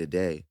called Day to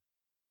Day.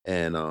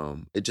 And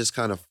it just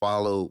kind of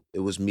followed. It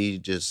was me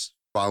just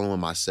following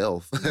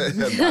myself.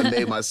 I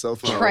made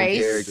myself my own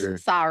character.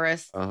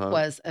 Cyrus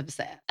was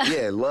obsessed.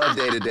 Yeah, love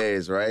Day to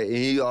Days, right? And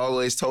he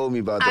always told me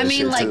about that. I mean,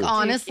 shit like too.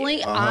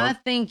 honestly, I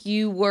think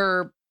you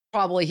were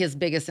probably his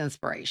biggest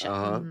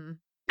inspiration.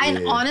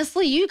 And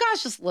honestly, you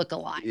guys just look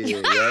alike.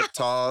 Yeah,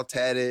 tall,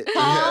 tatted.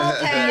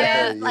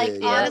 Like,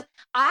 honest,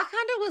 I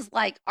kind of was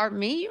like, are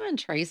me, you, and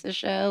Trace's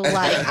show?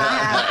 Like,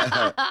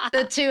 I have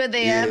the two of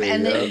them,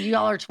 and then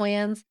y'all are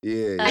twins.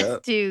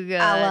 That's too good.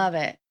 I love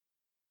it.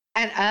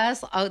 And us,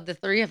 the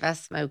three of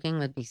us smoking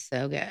would be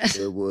so good.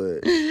 It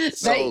would.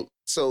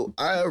 So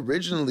I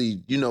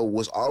originally, you know,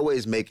 was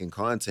always making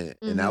content,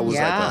 and that was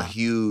like a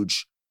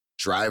huge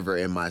driver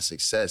in my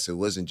success. It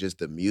wasn't just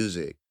the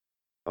music.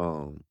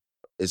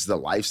 It's the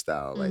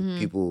lifestyle. Like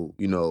people,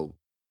 you know,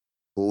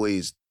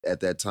 boys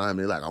at that time,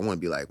 they're like, I want to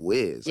be like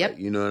Wiz. Like,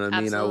 you know what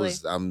I mean?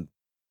 I'm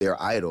their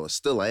idol,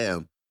 still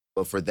am.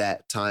 But for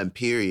that time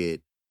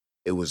period,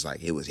 it was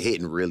like, it was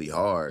hitting really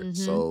hard.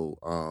 So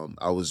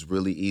I was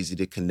really easy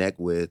to connect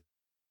with.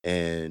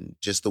 And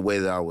just the way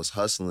that I was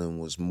hustling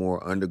was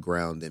more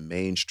underground than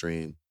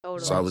mainstream.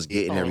 So I was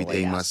getting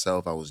everything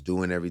myself. I was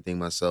doing everything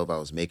myself. I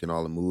was making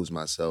all the moves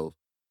myself.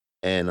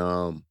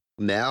 And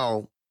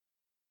now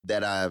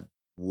that I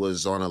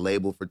was on a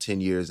label for 10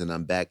 years and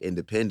I'm back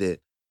independent,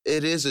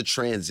 it is a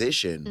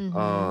transition.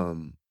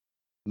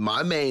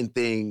 My main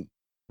thing,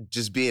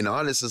 just being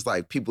honest, is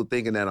like people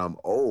thinking that I'm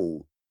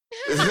old.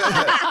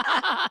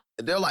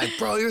 They're like,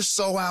 bro, you're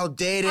so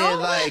outdated.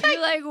 Like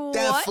what?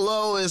 That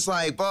flow is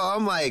like, bro,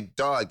 I'm like,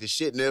 dog, the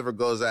shit never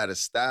goes out of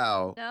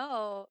style.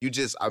 No. You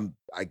just,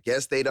 I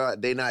guess they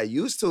not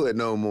used to it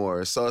no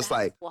more. So it's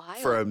like,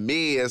 for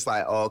me, it's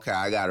like, oh, okay,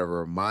 I gotta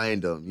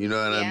remind them. You know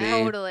what I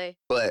mean? Totally.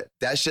 But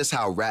that's just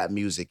how rap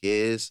music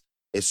is.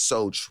 It's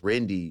so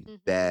trendy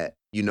that,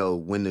 you know,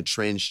 when the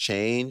trends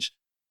change,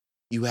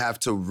 you have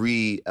to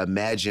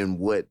reimagine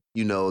what,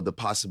 you know, the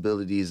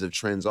possibilities of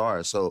trends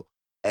are. So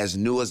as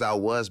new as I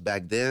was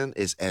back then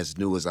is as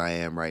new as I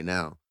am right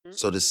now.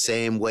 So the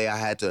same way I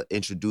had to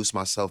introduce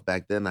myself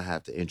back then, I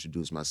have to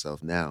introduce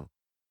myself now.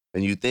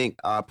 And you think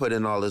I put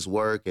in all this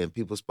work and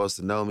people supposed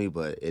to know me,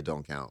 but it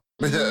don't count.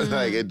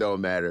 Like, it don't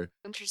matter.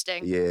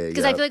 Interesting. Yeah.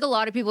 Because I feel like a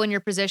lot of people in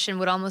your position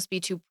would almost be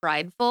too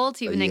prideful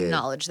to even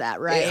acknowledge that,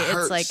 right?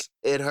 It's like,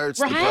 it hurts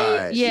the right?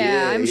 pride.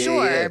 Yeah, I'm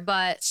sure.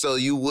 But so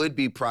you would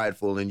be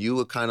prideful and you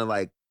would kind of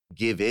like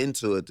give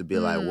into it to be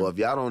like, well, if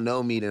y'all don't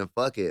know me, then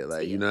fuck it.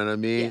 Like, you know what I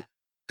mean?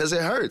 Because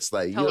it hurts.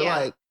 Like, you're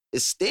like, it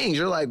stings.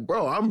 You're like,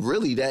 bro, I'm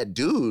really that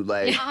dude.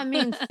 Like, I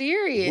mean,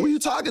 serious. Who you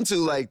talking to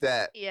like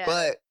that? Yeah.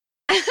 But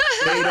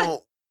they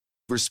don't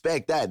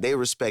respect that. They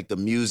respect the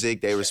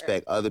music. They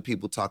respect other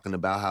people talking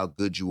about how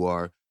good you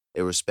are.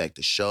 They respect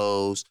the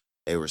shows.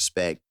 They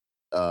respect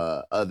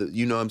other,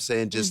 you know what I'm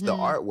saying? Just the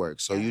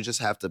artwork. So you just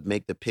have to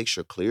make the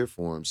picture clear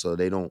for them so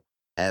they don't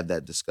have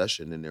that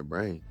discussion in their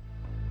brain.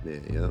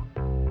 Yeah.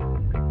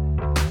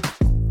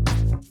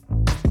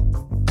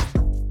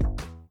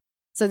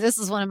 So this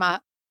is one of my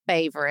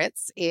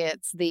favorites.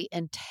 It's the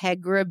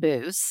Integra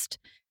Boost,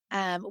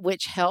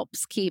 which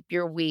helps keep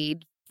your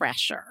weed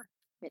fresher.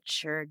 It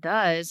sure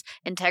does.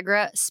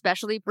 Integra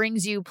specially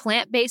brings you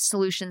plant-based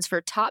solutions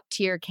for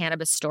top-tier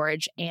cannabis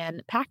storage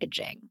and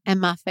packaging. And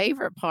my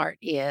favorite part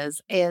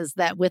is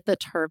that with the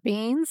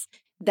terpenes,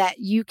 that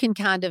you can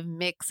kind of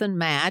mix and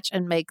match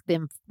and make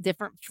them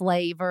different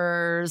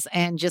flavors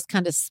and just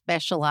kind of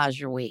specialize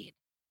your weed.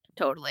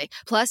 Totally.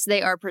 Plus,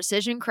 they are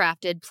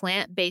precision-crafted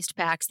plant-based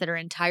packs that are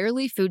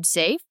entirely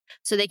food-safe,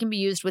 so they can be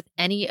used with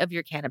any of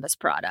your cannabis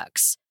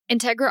products.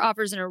 Integra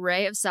offers an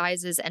array of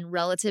sizes and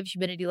relative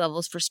humidity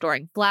levels for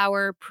storing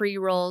flour,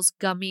 pre-rolls,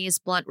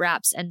 gummies, blunt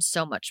wraps, and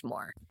so much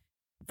more.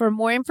 For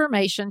more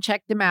information,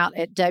 check them out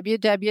at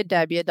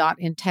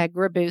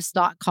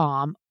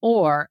www.integraboost.com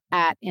or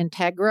at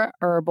Integra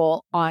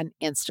Herbal on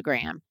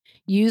Instagram.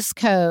 Use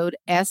code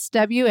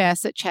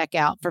SWS at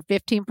checkout for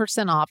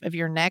 15% off of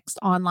your next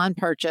online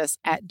purchase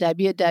at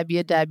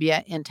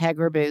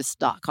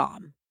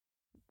www.integraboost.com.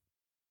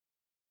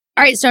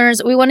 All right,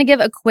 stoners, we want to give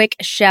a quick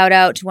shout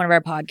out to one of our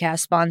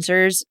podcast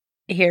sponsors.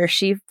 Here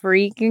she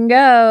freaking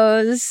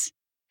goes.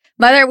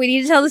 Mother, we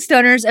need to tell the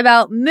stoners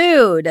about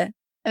Mood.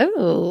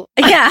 Oh,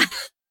 yeah.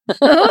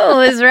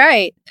 Oh, that's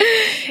right.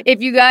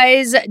 If you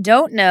guys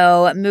don't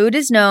know, Mood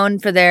is known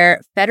for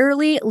their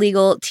federally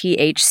legal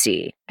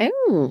THC.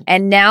 Oh.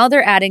 And now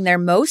they're adding their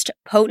most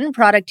potent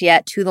product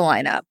yet to the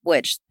lineup,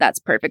 which that's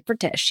perfect for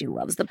Tish. She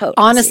loves the potency.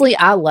 Honestly,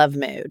 I love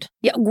Mood.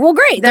 Yeah, well,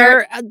 great.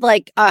 They're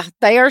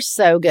they are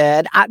so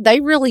good.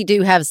 They really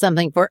do have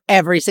something for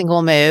every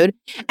single mood.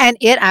 And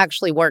it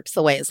actually works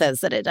the way it says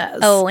that it does.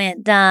 Oh,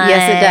 it does.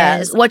 Yes, it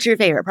does. What's your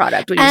favorite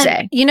product, would you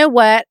say? You know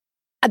what?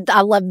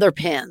 I love their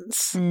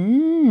pens.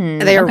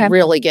 They're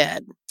really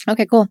good.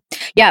 Okay, cool.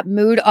 Yeah,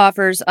 Mood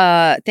offers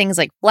things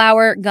like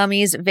flour,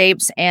 gummies,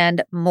 vapes,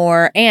 and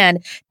more.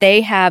 And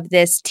they have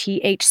this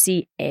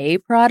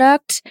THCA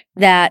product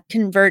that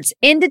converts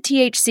into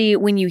THC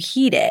when you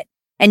heat it,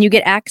 and you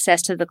get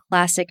access to the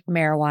classic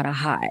marijuana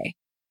high.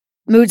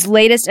 Mood's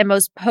latest and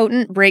most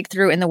potent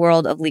breakthrough in the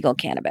world of legal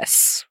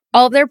cannabis.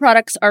 All of their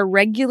products are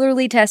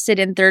regularly tested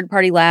in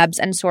third-party labs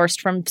and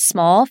sourced from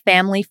small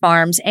family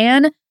farms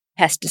and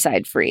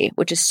pesticide free,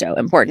 which is so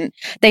important.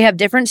 They have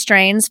different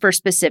strains for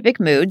specific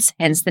moods,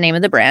 hence the name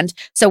of the brand.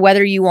 So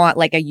whether you want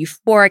like a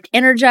euphoric,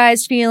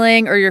 energized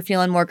feeling or you're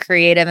feeling more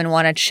creative and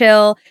want to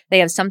chill, they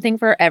have something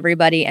for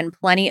everybody and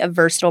plenty of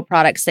versatile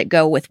products that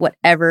go with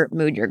whatever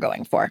mood you're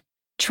going for.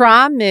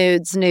 Try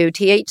Mood's new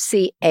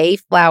THCA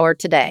flower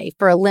today.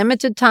 For a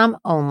limited time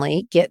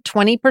only, get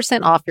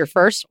 20% off your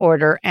first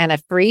order and a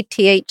free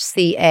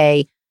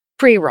THCA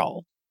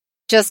pre-roll.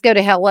 Just go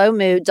to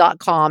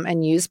hellomood.com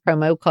and use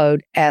promo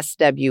code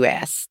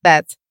SWS.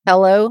 That's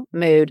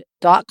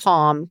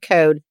hellomood.com,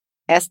 code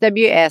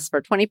SWS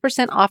for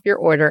 20% off your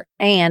order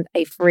and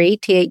a free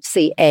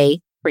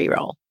THCA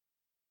pre-roll.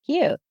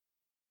 Cute.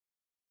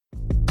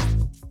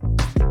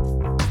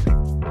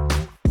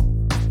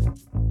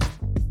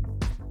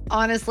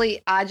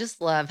 Honestly, I just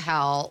love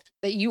how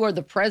that you are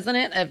the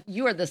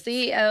you are the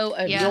CEO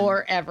of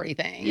your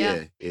everything.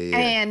 Yeah.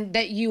 And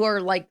that you are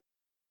like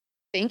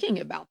thinking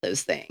about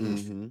those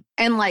things.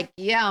 And like,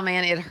 yeah,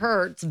 man, it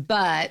hurts,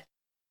 but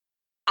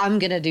I'm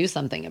going to do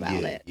something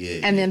about it.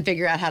 And then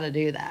figure out how to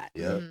do that.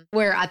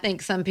 Where I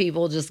think some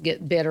people just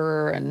get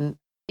bitter and,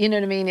 you know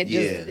what I mean?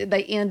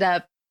 They end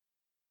up,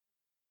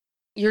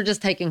 you're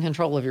just taking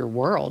control of your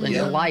world and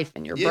your life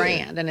and your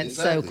brand. And it's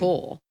so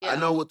cool. I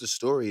know what the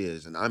story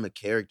is, and I'm a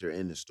character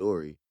in the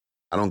story.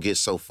 I don't get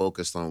so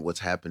focused on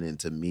what's happening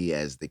to me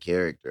as the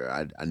character.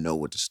 I know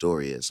what the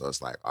story is. So it's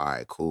like, all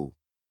right, cool.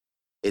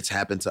 It's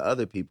happened to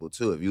other people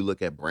too. If you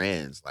look at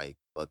brands like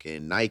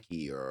fucking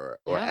Nike or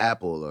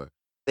Apple, or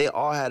they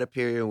all had a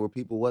period where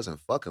people wasn't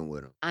fucking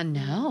with them. I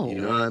know.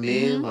 You know what I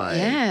mean? Like,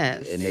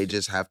 yes. And they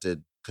just have to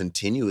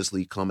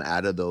continuously come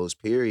out of those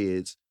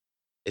periods.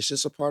 It's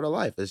just a part of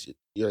life.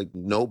 You're like,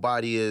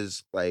 nobody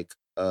is like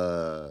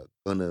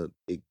gonna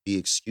be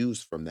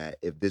excused from that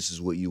if this is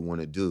what you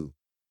want to do.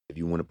 If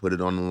you want to put it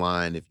on the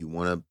line, if you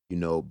want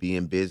to, be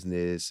in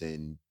business,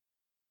 and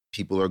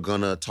people are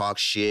gonna talk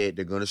shit,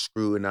 they're gonna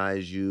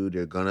scrutinize you,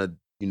 they're gonna,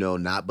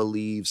 not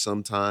believe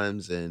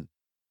sometimes, and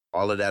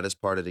all of that is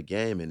part of the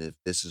game. And if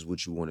this is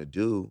what you want to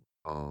do,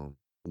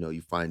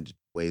 you find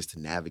ways to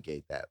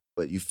navigate that.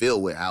 But you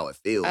feel how it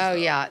feels. Oh, though.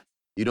 yeah.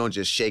 You don't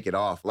just shake it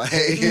off. Like,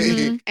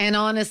 And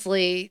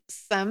honestly,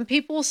 some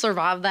people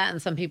survive that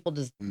and some people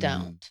just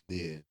don't.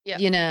 Yeah.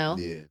 Yeah.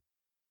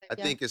 I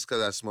think it's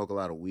because I smoke a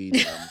lot of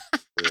weed.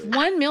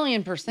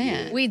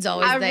 1,000,000%. Weed's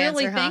always the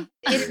really answer, huh?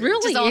 think it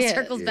really just all is.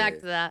 circles back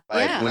to that.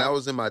 Like, when I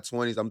was in my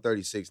 20s, I'm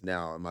 36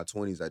 now. In my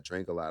 20s, I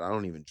drank a lot. I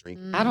don't even drink.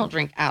 I don't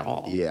drink at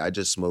all. Yeah, I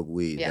just smoke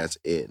weed. Yeah. That's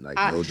it. Like,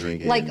 no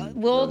drinking. Like,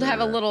 we'll have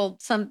a that. little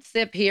some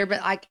sip here,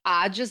 but like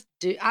I just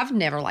do. I've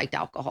never liked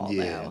alcohol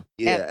though.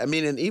 Yeah. I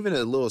mean, and even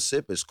a little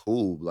sip is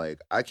cool.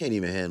 Like, I can't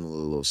even handle a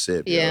little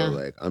sip. Yeah. Yo.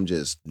 Like, I'm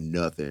just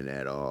nothing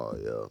at all,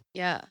 yo.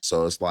 Yeah.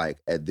 So it's like,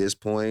 at this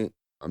point,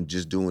 I'm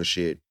just doing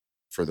shit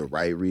for the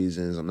right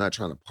reasons. I'm not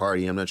trying to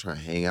party. I'm not trying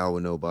to hang out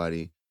with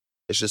nobody.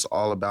 It's just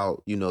all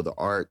about, the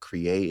art,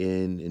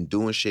 creating and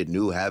doing shit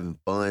new, having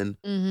fun.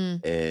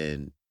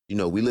 And,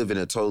 we live in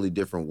a totally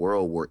different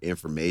world where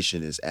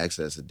information is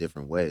accessed a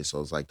different way.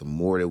 So it's like, the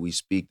more that we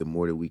speak, the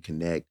more that we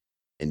connect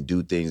and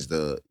do things,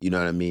 you know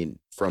what I mean?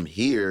 From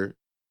here,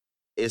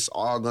 it's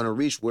all gonna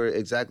reach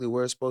exactly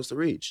where it's supposed to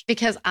reach.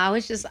 Because I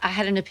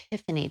had an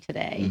epiphany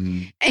today.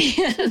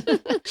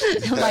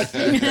 And like,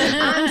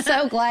 I'm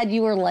so glad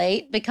you were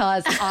late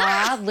because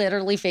I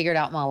literally figured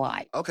out my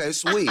life. Okay,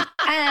 sweet.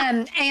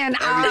 And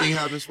everything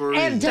happens for a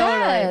reason. It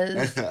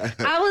does.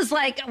 I was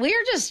like,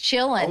 we're just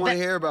chilling. I want to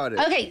hear about it.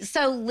 Okay,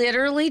 so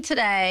literally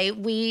today,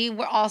 we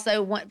were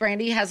also,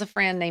 Brandy has a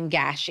friend named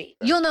Gashi.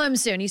 You'll know him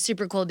soon. He's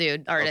super cool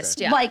dude, artist.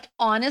 Okay. Yeah. Like,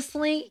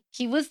 honestly,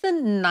 he was the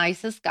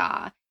nicest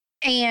guy.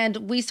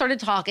 And we started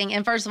talking.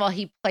 And first of all,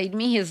 he played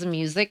me his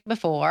music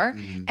before.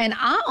 And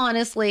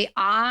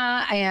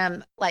I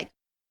am like,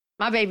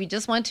 my baby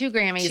just won 2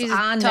 Grammys.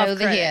 I know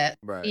the hit.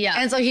 Right. Yeah.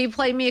 And so he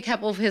played me a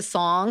couple of his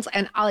songs.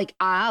 And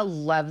I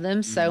love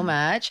them so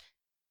much.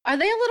 Are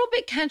they a little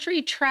bit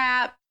country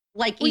trap,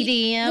 like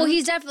EDM? Well,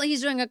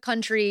 he's doing a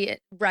country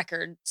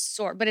record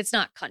sort, but it's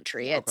not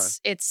country.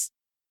 It's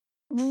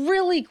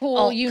really cool,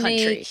 alt unique.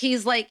 country.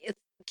 He's like, it's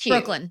cute.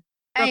 Brooklyn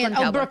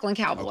Cowboy. Brooklyn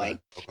Cowboy.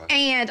 Okay.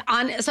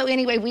 And so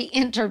anyway, we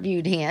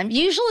interviewed him.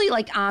 Usually,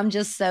 like, I'm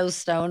just so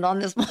stoned on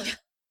this.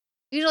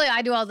 Usually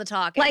I do all the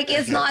talking. Like,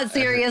 it's not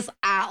serious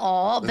at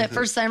all, but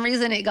for some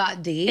reason it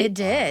got deep. It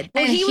did.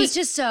 Well, And he was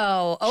just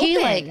so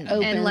open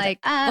and like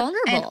vulnerable.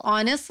 And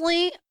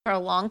honestly, for a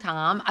long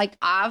time, like,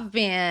 I've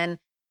been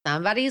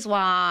somebody's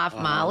wife,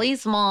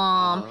 Miley's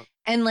mom,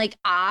 and like,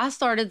 I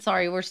started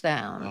Sorry We're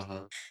Stoned.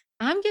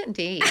 I'm getting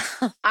deep.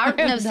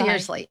 No,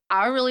 seriously.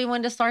 I really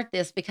wanted to start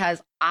this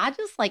because I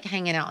just like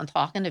hanging out and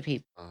talking to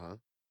people.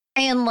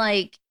 And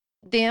like,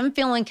 them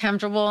feeling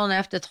comfortable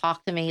enough to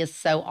talk to me is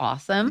so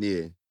awesome.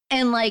 Yeah.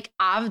 And like,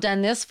 I've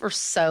done this for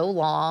so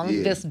long,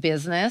 this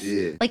business.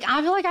 Yeah. Like,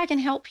 I feel like I can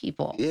help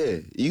people. Yeah.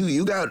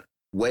 You got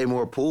way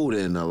more pull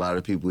than a lot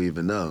of people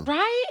even know.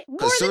 Right?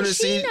 More than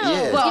she knows.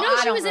 Yeah. Well, you know, I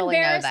she don't was really know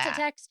embarrassed to that.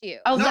 text you.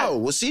 Oh, No.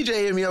 Well, CJ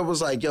hit me up,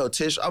 was like, yo,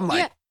 Tish. I'm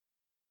like,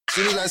 as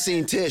soon as I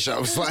seen Tish, I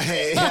was like,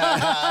 hey. You know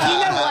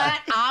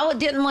what? I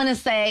didn't want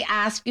to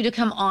ask you to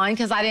come on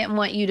because I didn't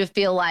want you to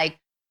feel like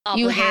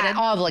you had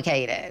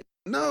obligated.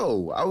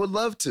 No, I would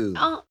love to.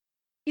 Oh,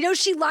 You know,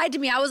 she lied to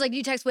me. I was like, "Do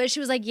you text Wiz?" She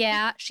was like,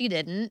 "Yeah." She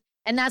didn't.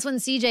 And that's when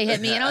CJ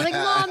hit me. And I was like,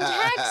 "Mom,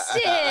 text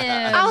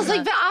him." I was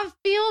like, but I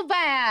feel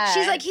bad.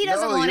 She's like, "He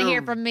doesn't want to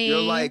hear from me."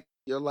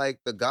 You're like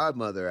the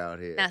godmother out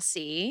here. Now,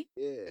 see?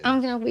 Yeah.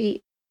 I'm going to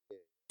weep.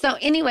 So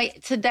anyway,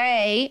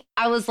 today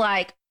I was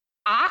like,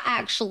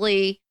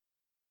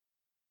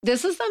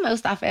 this is the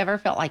most I've ever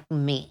felt like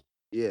me.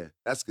 Yeah,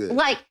 that's good.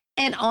 Like,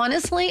 and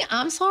honestly,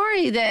 I'm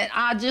sorry that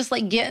I just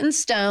like getting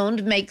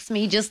stoned makes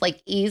me just like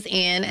ease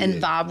in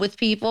and vibe with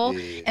people.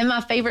 Yeah. And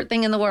my favorite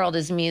thing in the world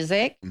is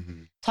music,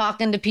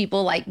 talking to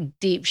people like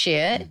deep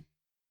shit,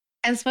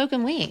 and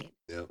smoking weed.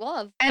 Yep.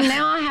 Love. And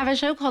now I have a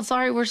show called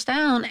Sorry We're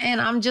Stoned, and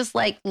I'm just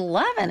like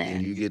loving it.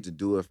 And you get to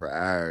do it for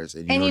hours,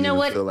 and you And don't you know even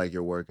what? feel like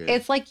you're working.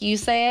 It's like you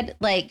said,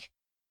 like,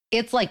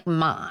 it's like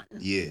mine.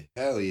 Yeah,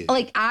 hell yeah.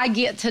 Like, I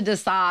get to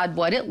decide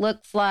what it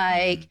looks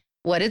like,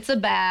 what it's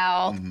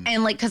about.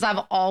 And like, cause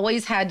I've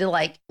always had to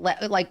like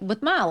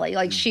with Miley,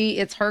 like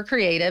it's her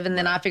creative, and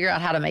then I figure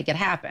out how to make it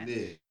happen.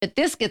 Yeah. But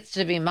this gets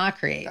to be my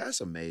creative.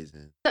 That's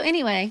amazing. So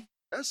anyway,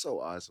 That's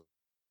so awesome.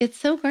 it's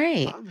so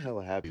great. I'm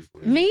hella happy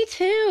for you. Me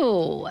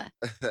too.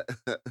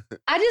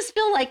 I just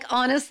feel like,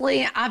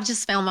 honestly, I've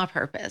just found my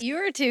purpose. You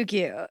are too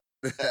cute.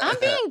 I'm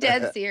being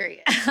dead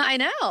serious. I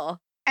know.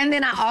 And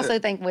then I also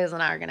think Wiz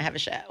and I are going to have a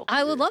show.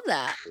 I would love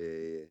that.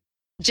 Yeah.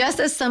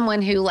 Just as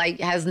someone who like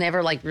has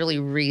never like really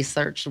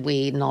researched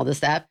weed and all this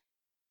stuff,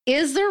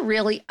 is there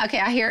really, okay,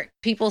 I hear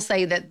people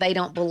say that they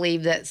don't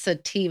believe that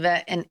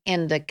sativa and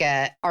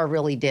indica are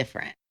really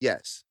different.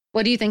 Yes,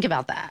 What do you think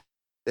about that?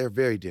 they're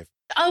very different.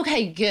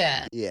 Okay,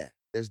 good. Yeah,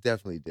 there's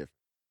definitely different.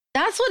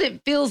 That's what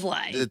it feels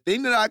like. The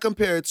thing that I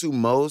compare it to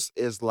most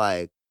is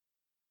like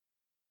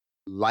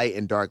light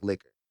and dark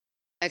liquor.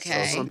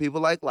 Okay. So some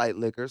people like light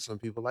liquor, some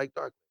people like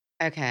dark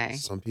liquor. Okay.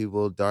 Some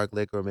people, dark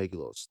liquor make you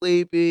a little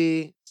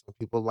sleepy. Some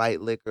people,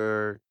 light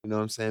liquor, you know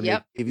what I'm saying?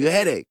 Yep. Give you a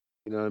headache.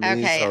 You know what I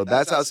mean? Okay. So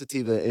that's how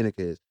sativa and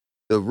indica is.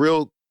 The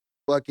real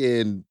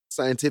fucking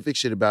scientific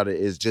shit about it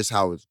is just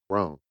how it's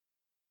grown.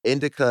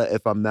 Indica,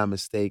 if I'm not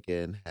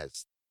mistaken,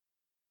 has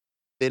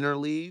thinner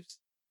leaves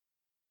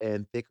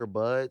and thicker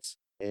buds,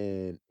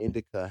 and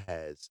indica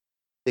has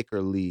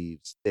thicker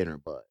leaves, thinner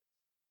buds.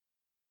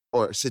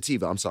 Or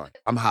sativa, I'm sorry.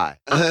 I'm high.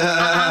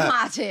 I'm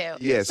high too.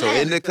 Yeah, so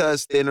indica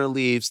is thinner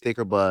leaves,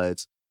 thicker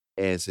buds,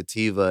 and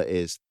sativa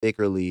is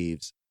thicker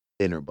leaves,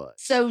 thinner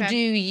buds. So Okay. do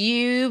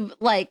you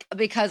like,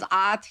 because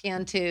I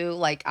tend to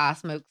like, I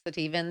smoke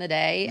sativa in the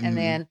day, and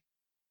then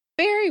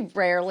very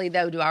rarely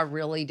though do I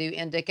really do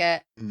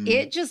indica.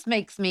 It just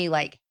makes me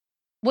like,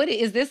 what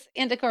is this,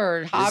 indica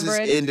or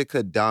hybrid? This is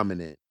indica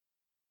dominant.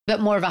 But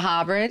more of a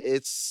hybrid?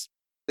 It's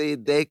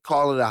they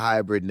call it a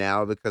hybrid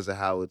now because of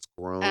how it's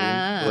grown,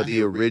 but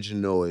the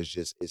original is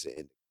an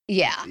indica.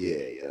 Yeah.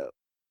 Yeah.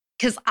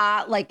 Cause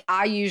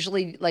I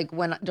usually like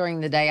when during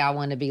the day I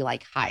want to be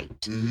like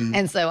hyped.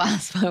 And so I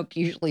smoke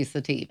usually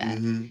sativa.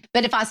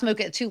 But if I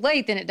smoke it too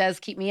late, then it does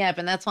keep me up.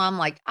 And that's why I'm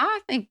like,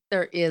 I think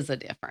there is a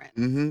difference.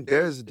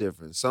 There's a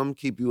difference. Some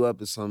keep you up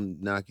and some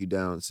knock you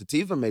down.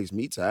 Sativa makes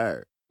me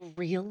tired.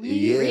 Really?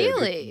 Yeah,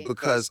 Really?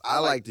 because I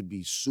like to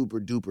be super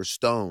duper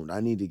stoned. I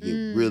need to get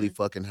really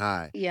fucking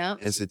high. Yeah.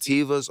 And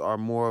sativas are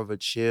more of a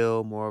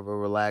chill, more of a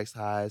relaxed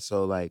high.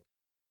 So like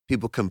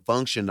people can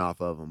function off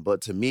of them.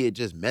 But to me, it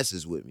just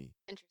messes with me.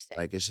 Interesting.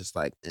 Like it's just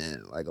like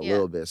a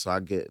little bit. So I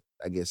get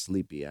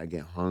sleepy. I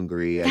get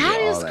hungry. I get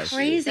That all is that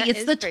crazy. shit. That It's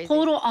is the crazy.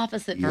 total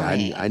opposite for Yeah,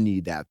 me. I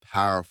need that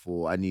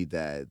powerful. I need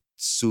that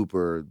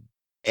super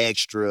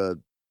extra.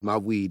 My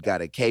weed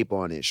got a cape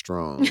on it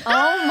strong.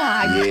 Oh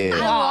my Yeah. I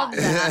love God.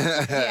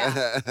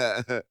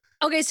 that. Yeah.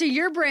 Okay, so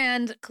your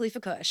brand, Khalifa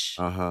Kush.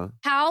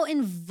 How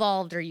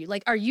involved are you?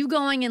 Like, are you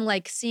going and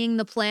like seeing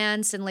the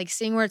plants and like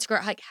seeing where it's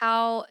growing? Like,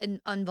 how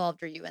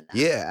involved are you in that?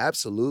 Yeah,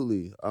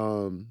 absolutely.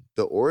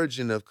 The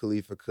origin of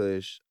Khalifa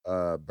Kush,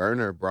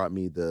 Burner brought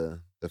me the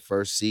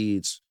first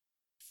seeds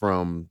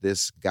from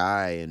this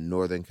guy in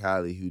Northern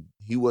Cali who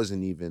he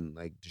wasn't even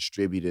like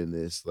distributing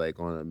this like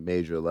on a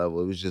major level.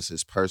 It was just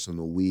his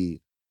personal weed.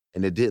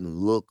 And it didn't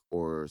look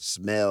or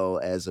smell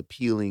as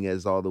appealing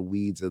as all the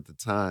weeds at the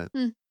time.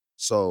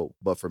 So,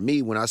 but for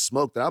me, when I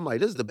smoked it, I'm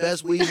like, this is the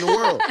best weed in the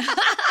world.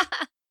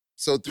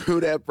 So through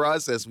that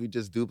process, we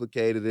just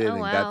duplicated it and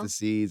got the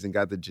seeds and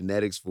got the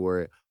genetics for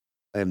it.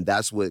 And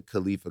that's what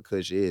Khalifa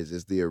Kush is.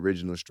 It's the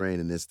original strain,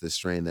 and it's the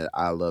strain that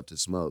I love to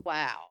smoke.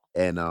 Wow.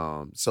 And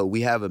so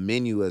we have a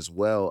menu as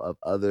well of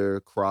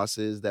other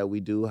crosses that we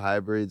do,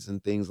 hybrids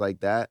and things like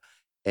that.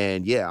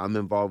 And yeah, I'm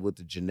involved with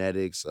the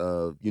genetics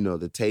of,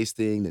 the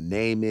tasting, the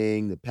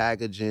naming, the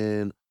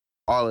packaging,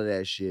 all of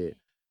that shit.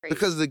 Crazy.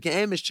 Because the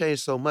game has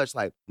changed so much.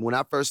 Like when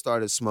I first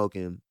started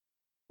smoking,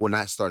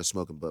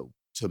 but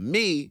to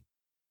me,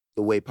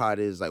 the way pot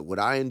is, like what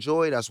I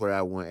enjoy, that's what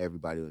I want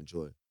everybody to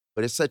enjoy.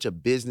 But it's such a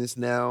business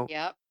now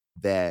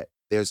that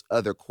there's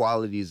other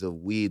qualities of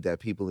weed that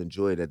people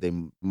enjoy that they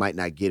might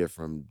not get it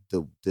from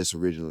this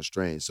original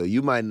strain. So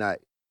you might not,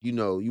 you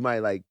might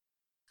like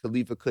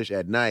Khalifa Kush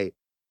at night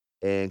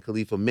and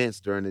Khalifa Mints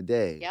during the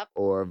day.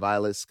 Or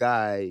Violet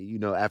Sky,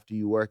 after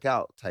you work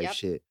out type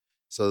shit.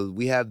 So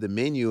we have the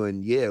menu,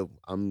 and yeah,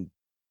 I'm,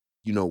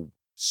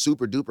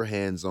 super duper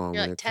hands-on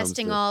You're when like it comes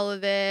testing to all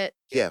of it.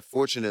 Yeah,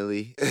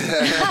 fortunately. Wow.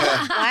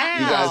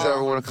 You guys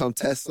ever want to come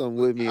test some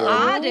with me?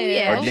 I do.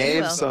 Yeah, Or we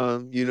name will.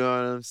 some, you know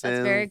what I'm saying?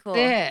 That's very cool.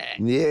 Sick.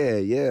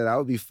 Yeah, that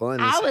would be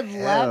fun. I as would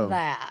hell. love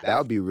that. That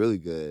would be really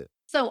good.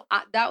 So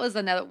that was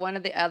one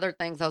of the other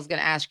things I was going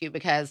to ask you,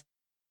 because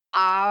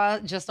I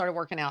just started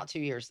working out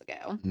 2 years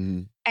ago,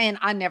 and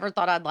I never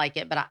thought I'd like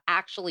it, but I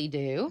actually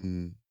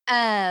do.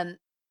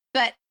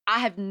 But I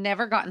have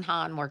never gotten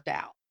high and worked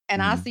out,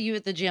 and I see you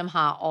at the gym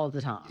high all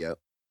the time. Yep.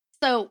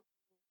 So,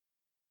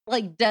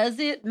 like, do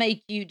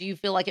you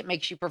feel like it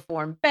makes you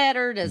perform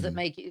better? Does it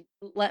make you,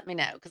 let me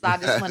know, because I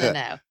just want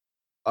to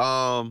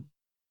know.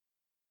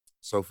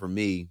 So for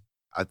me,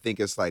 I think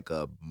it's like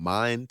a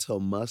mind to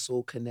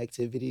muscle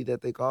connectivity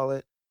that they call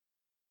it.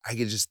 I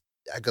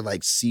could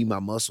like see my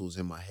muscles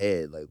in my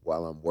head, like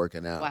while I'm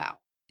working out. Wow.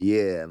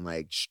 Yeah. And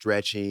like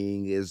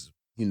stretching is,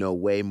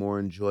 way more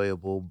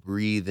enjoyable.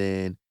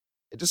 Breathing.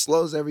 It just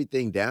slows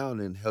everything down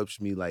and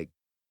helps me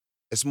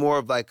it's more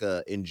of like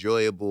a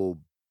enjoyable,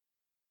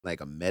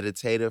 like a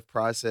meditative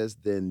process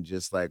than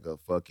just like a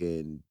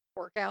fucking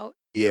Workout.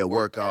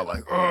 workout.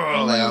 Like,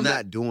 I'm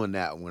not doing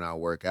that when I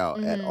work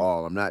out at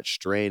all. I'm not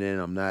straining.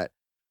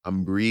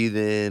 I'm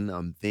breathing.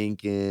 I'm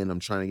thinking. I'm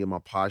trying to get my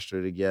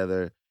posture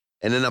together.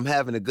 And then I'm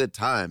having a good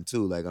time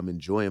too. Like I'm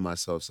enjoying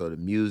myself. So the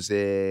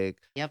music,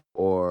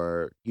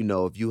 or,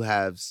 if you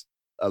have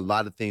a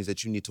lot of things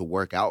that you need to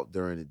work out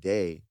during the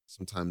day,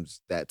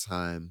 sometimes that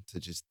time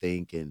to just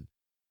think and,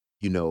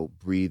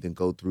 breathe and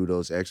go through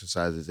those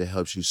exercises, it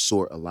helps you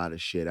sort a lot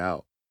of shit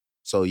out.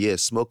 So yeah,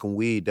 smoking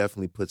weed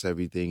definitely puts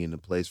everything into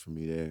place for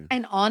me there.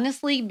 And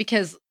honestly,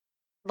 because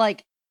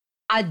like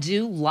I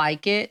do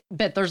like it,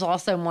 but there's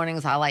also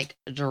mornings I like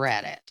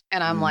dread it.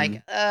 And I'm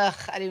like, ugh,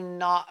 I do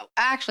not.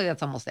 Actually,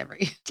 that's almost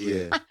every.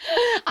 Yeah.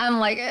 I'm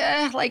like,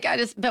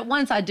 but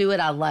once I do it,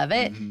 I love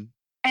it.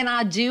 And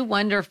I do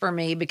wonder for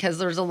me, because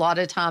there's a lot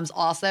of times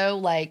also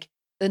like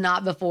the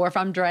night before, if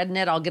I'm dreading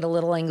it, I'll get a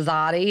little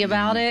anxiety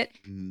about it.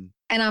 And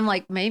I'm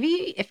like,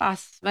 maybe if I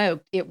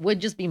smoked, it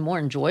would just be more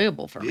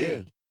enjoyable for me.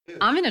 Yeah.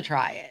 I'm going to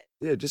try it.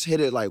 Yeah, just hit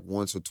it like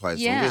once or twice.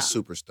 Don't get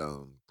super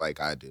stoned like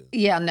I do.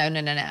 Yeah, no.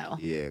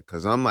 Yeah,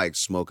 because I'm like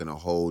smoking a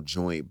whole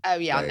joint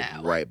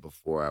right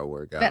before I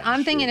work out. But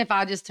I'm thinking if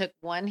I just took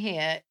one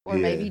hit or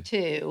maybe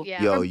two.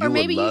 Yeah. Yo, or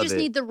maybe you love just it.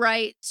 need the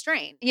right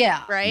strain.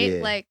 Yeah.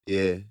 Right?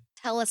 Yeah.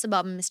 Tell us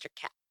about Mr.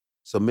 Cap.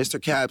 So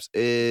Mr. Caps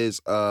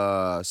is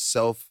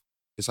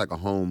it's like a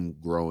home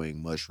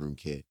growing mushroom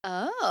kit.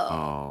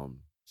 Oh.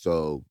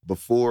 So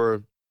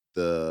before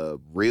the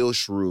real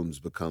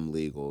shrooms become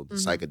legal, the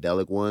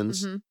psychedelic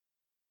ones,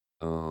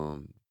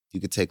 you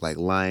could take like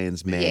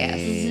lion's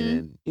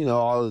mane and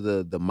all of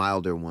the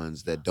milder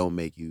ones that don't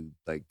make you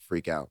like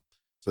freak out.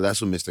 So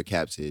that's what Mr.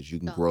 Caps is. You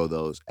can grow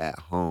those at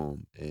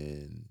home,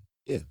 and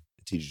it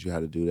teaches you how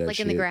to do that. Like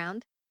shit. in the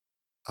ground?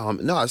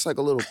 No, it's like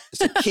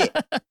it's a kit.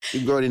 You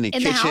can grow it in the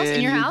kitchen. The house?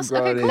 In your house?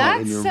 Okay, cool.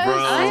 That's in your so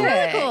room.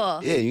 sick. Cool.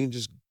 Yeah, you can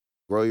just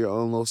grow your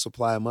own little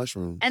supply of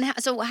mushrooms. And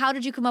so how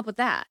did you come up with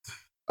that?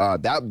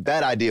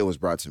 That idea was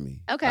brought to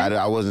me. Okay.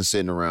 I wasn't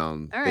sitting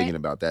around thinking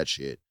about that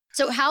shit.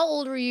 So how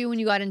old were you when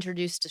you got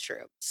introduced to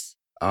shrooms?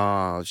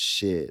 Oh,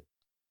 shit.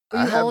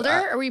 Were you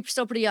older or were you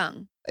still pretty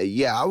young?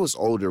 Yeah, I was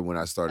older when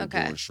I started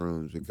doing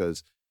shrooms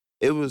because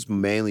it was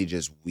mainly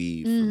just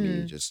weed for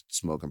me, just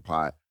smoking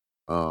pot.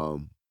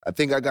 I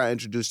think I got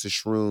introduced to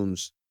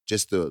shrooms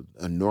just a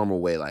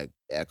normal way, like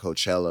at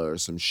Coachella or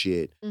some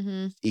shit,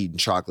 eating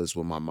chocolates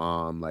with my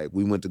mom. Like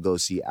we went to go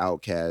see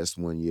Outkast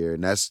one year,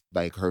 and that's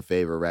like her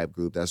favorite rap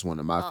group. That's one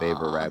of my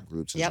favorite rap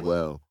groups as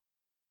well.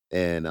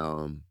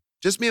 And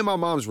just me and my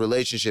mom's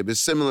relationship is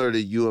similar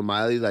to you and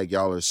Miley. Like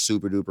y'all are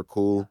super duper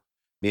cool.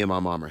 Me and my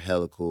mom are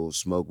hella cool,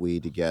 smoke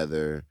weed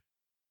together,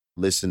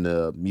 listen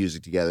to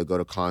music together, go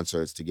to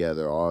concerts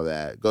together, all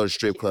that. Go to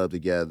strip club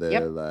together.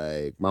 Yep.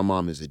 Like my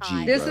mom is a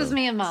G. This bro. is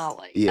me and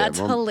Molly. Yeah, that's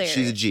hilarious.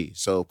 She's a G.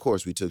 So of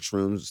course we took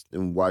shrooms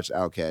and watched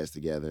Outkast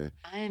together.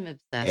 I am obsessed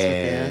with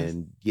this.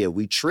 And yeah,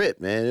 we tripped,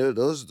 man.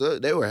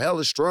 They were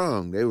hella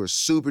strong. They were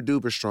super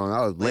duper strong.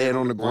 I was laying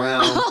on the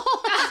ground.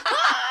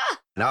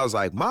 And I was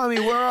like, "Mommy,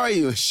 where are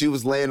you?" And she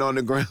was laying on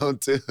the ground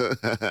too.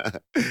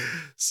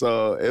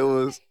 So it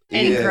was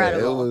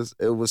incredible. Yeah,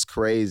 it was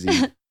crazy.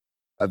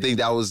 I think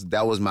that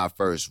was my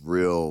first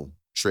real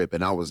trip,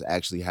 and I was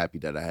actually happy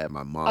that I had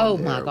my mom. Oh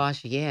there my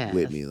gosh, yeah.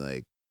 with me.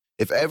 Like,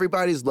 if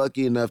everybody's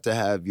lucky enough to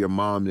have your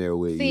mom there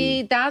with you,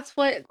 See, that's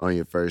what. on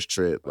your first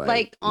trip,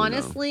 like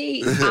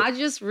honestly, I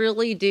just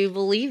really do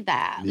believe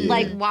that. Yeah.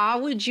 Like, why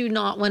would you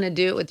not want to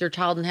do it with your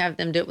child and have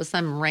them do it with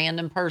some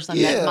random person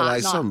yeah, that might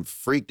like not? some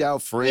freaked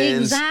out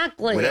friends,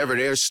 Exactly. whatever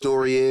their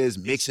story is,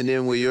 mixing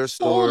in with your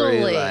story.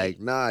 Totally. Like,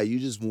 nah, you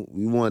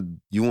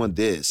want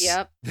this.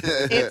 Yep.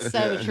 It's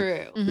so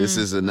true. This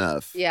is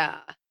enough. Yeah.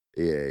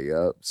 Yeah,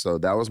 yep. So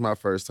that was my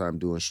first time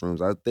doing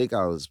shrooms. I think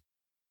I was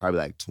probably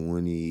like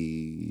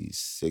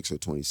 26 or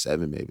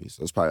 27 maybe.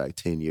 So it's probably like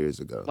 10 years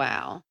ago.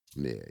 Wow.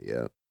 Yeah,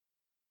 yeah.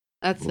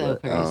 That's so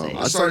But, crazy.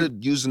 I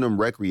started using them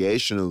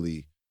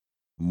recreationally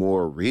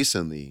more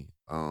recently.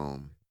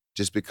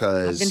 Just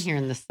because I've been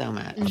hearing this so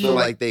much. I feel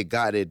like they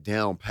got it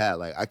down pat.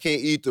 Like I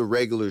can't eat the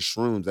regular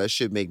shrooms. That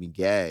shit make me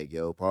gag,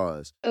 yo.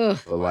 Pause. Ugh,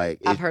 But like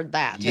I've heard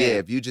that too. Yeah,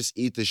 if you just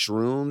eat the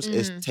shrooms,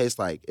 it tastes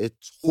like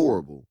it's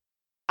horrible.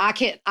 I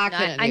couldn't.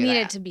 I need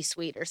it to be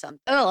sweet or something.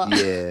 Ugh.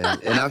 Yeah,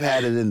 and I've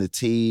had it in the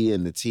tea,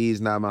 and the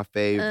tea's not my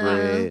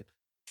favorite.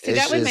 See,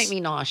 that would make me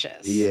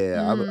nauseous.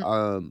 Yeah,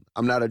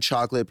 I'm not a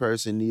chocolate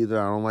person either.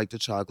 I don't like the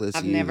chocolates.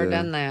 I've never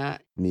done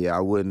that. Yeah, I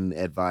wouldn't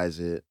advise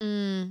it.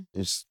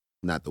 It's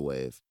not the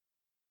wave.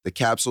 The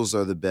capsules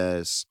are the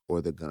best, or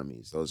the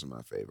gummies. Those are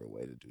my favorite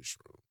way to do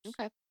shrooms.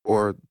 Okay.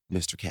 Or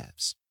Mr.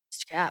 Caps.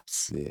 Mr.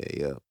 Caps.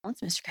 Yeah. What's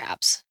Mr.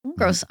 Caps? I'm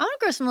gonna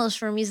grow some little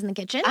shroomies in the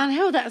kitchen. I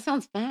know, that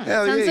sounds fun.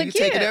 Hell Sounds yeah, so you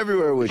take it cute.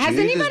 everywhere with Has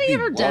you. You just anybody be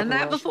ever done walking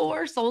that around.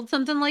 before? Sold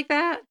something like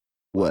that?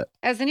 What?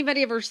 Has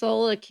anybody ever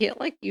sold a kit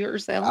like you're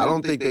selling? I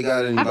don't think they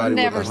got anybody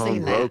never with a seen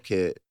home grow that.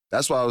 kit.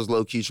 That's why I was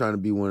low key trying to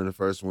be one of the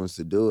first ones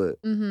to do it.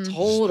 Just,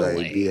 Totally.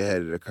 like, be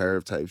ahead of the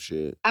curve type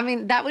shit. I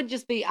mean, that would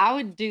just be, I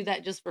would do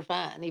that just for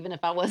fun, even if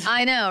I wasn't.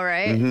 I know,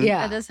 right? Mhm.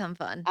 Yeah. That does sound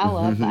fun. I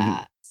love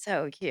that.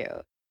 So cute.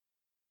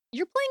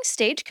 You're playing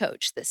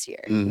Stagecoach this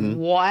year. Mhm.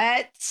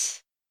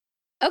 What?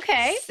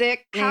 Okay.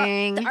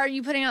 Sickening. Are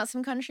you putting out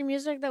some country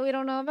music that we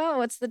don't know about?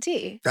 What's the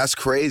tea? That's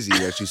crazy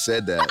that you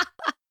said that.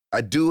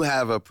 I do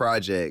have a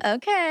project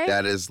Okay.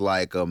 that is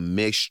like a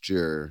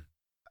mixture.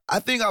 I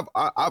think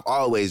I've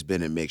always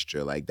been a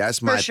mixture. Like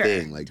that's my For sure.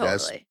 thing. Like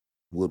that's Totally.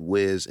 what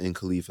Wiz and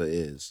Khalifa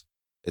is.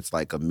 It's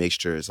like a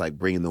mixture. It's like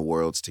bringing the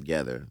worlds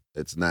together.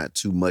 It's not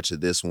too much of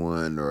this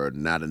one or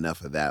not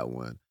enough of that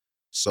one.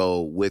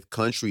 So with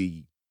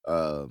country,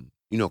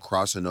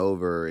 crossing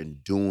over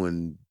and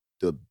doing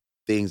the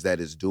things that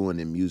it's doing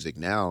in music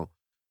now,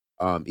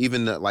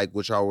 even like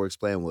what y'all were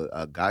explaining with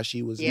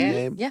Gashi was his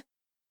name. Yeah.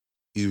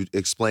 You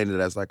explained it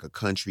as like a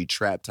country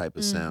trap type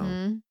of sound.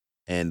 Mhm.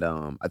 And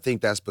I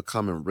think that's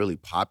becoming really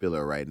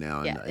popular right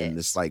now. Yeah, And it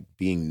it's like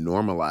being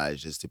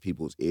normalized just to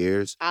people's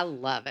ears I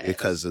love it.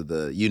 because of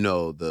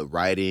the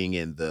writing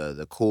and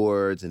the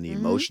chords and the Mhm.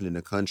 emotion in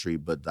the country,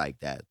 but like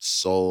that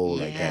soul,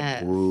 like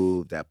that Yes.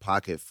 groove, that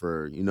pocket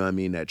for, you know what I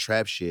mean, that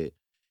trap shit.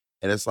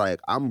 And it's like,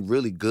 I'm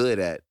really good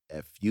at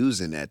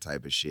fusing that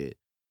type of shit.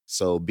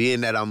 So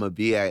being that I'm gonna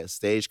be at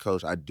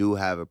Stagecoach, I do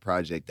have a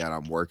project that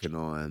I'm working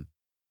on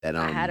that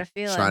I I'm had a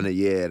feeling.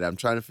 I'm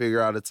trying to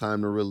figure out a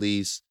time to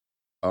release.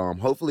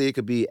 Hopefully it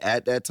could be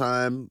at that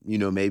time,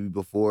 maybe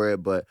before it.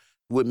 But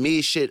with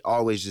me, shit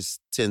always just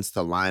tends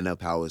to line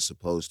up how it's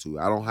supposed to.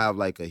 I don't have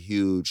like a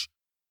huge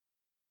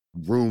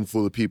room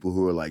full of people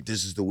who are like,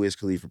 this is the Wiz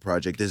Khalifa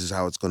project. This is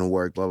how it's going to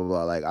work, blah, blah,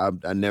 blah. Like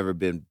I've never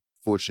been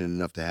fortunate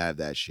enough to have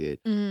that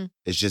shit. Mhm.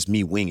 It's just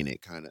me winging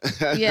it kind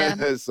of.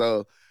 Yeah.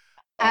 So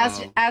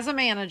As a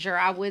manager,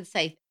 I would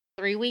say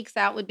 3 weeks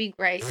out would be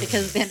great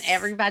because then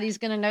everybody's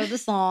gonna know the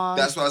song.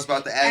 that's what I was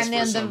about to ask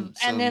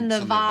and then the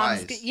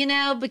vibes,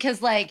 advice.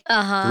 because like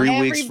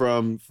 3 weeks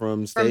from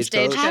Stagecoach?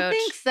 Stagecoach. I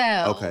think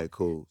so. Okay,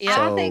 cool.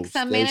 Yeah. I think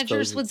some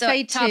managers would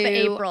say top of 2.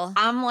 April.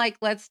 I'm like,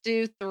 let's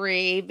do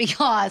 3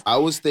 because I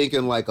was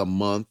thinking like a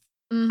month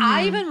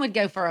I even would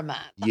go for a month.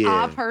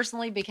 Yeah. I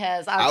personally,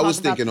 because I was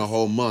thinking a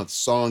whole month,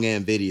 song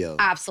and video.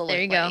 Absolutely.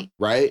 There you go.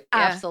 Right? Yeah.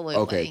 Absolutely.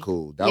 Okay,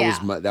 cool.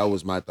 That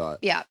was my thought.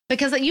 Yeah,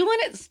 because you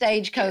want it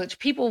Stagecoach,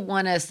 people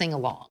want to sing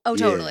along. Oh,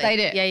 totally. They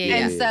do. Yeah.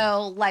 And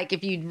so, like,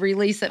 if you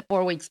release it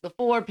 4 weeks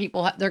before,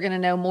 people they're going to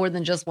know more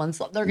than just one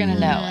song. They're going to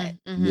know it.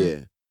 Yeah.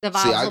 The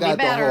vibes See, I will got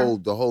be better.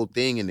 the whole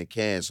thing in the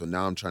can, so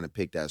now I'm trying to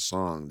pick that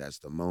song. That's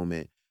the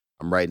moment.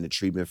 I'm writing the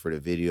treatment for the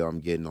video.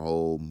 I'm getting the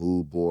whole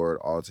mood board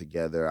all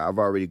together. I've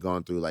already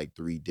gone through like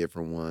 3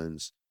 different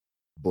ones,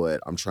 but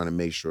I'm trying to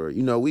make sure,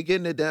 we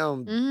getting it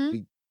down.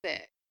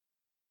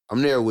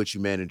 I'm there with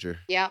you, manager.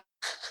 Yep.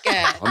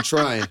 Good. I'm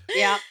trying.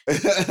 Yep.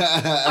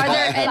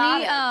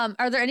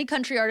 Are there any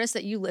country artists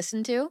that you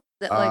listen to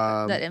that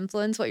that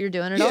influence what you're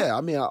doing at all? Yeah, I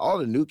mean, all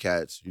the new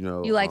cats,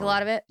 You like a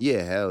lot of it?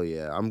 Yeah, hell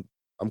yeah.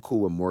 I'm cool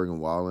with Morgan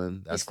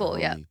Wallen. That's cool,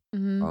 the yeah.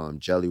 homie.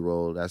 Jelly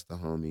Roll, that's the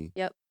homie.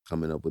 Yep.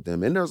 Coming up with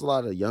them. And there's a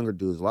lot of younger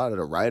dudes, a lot of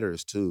the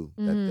writers too,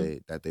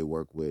 that they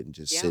work with and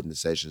just sit in the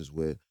sessions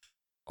with.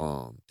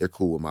 They're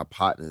cool with my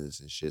partners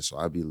and shit. So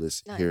I'll be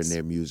hearing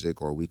their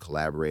music or we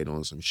collaborate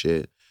on some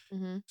shit.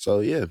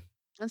 So yeah.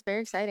 That's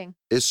very exciting.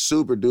 It's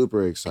super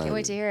duper exciting. I can't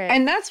wait to hear it.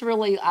 And that's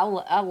really,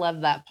 I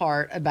love that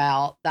part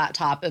about that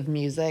type of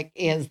music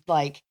is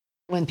like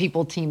when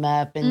people team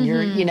up and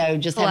you're,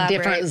 just have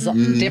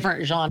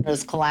different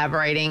genres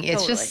collaborating.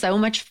 It's just so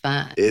much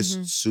fun. It's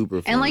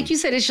super fun. And like you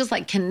said, it's just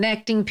like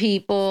connecting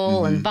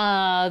people and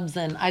vibes.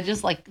 And I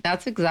just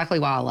that's exactly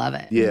why I love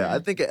it. Yeah, I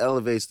think it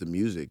elevates the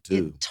music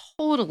too. It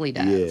totally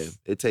does.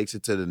 Yeah, it takes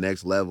it to the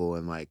next level.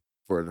 And like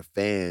for the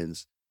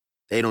fans,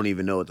 they don't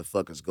even know what the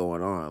fuck is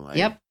going on.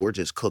 Like we're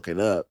just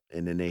cooking up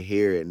and then they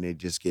hear it and they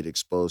just get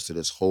exposed to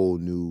this whole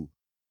new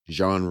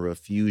genre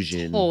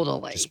fusion.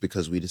 Totally. Just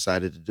because we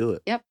decided to do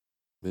it. Yep.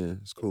 Yeah,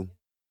 it's cool.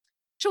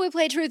 Should we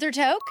play Truth or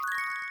Toke?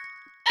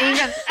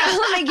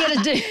 Let me get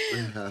a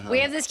do. We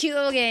have this cute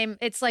little game.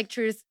 It's like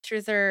truth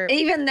or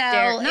even though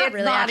dare. It's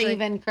really, not actually.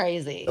 even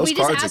crazy. Those we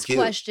just cards ask are cute.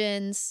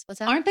 questions. What's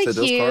that? Aren't they cute?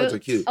 Those cards are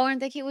cute. Oh, aren't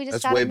they cute? We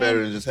just That's way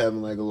better than just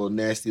having like a little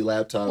nasty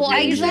laptop. Well, I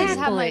usually just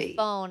have my Exactly.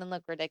 phone and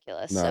look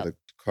ridiculous. Nah, so. the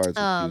cards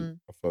are cute.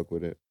 I fuck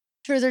with it.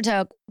 Truth or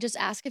toke? Just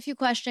ask a few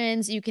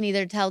questions. You can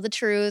either tell the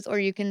truth or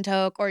you can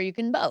toke or you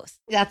can both.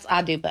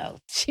 I do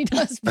both. She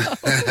does both.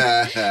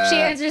 She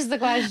answers the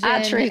question.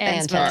 I truth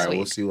and smokes toke. weed.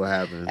 We'll see what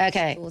happens.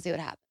 Okay. We'll see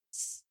what happens.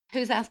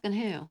 Who's asking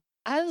who?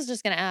 I was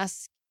just going to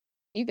ask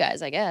you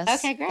guys, I guess.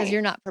 Okay, great. Because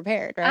you're not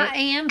prepared, right? I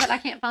am, but I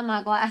can't find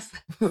my glasses.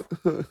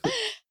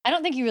 I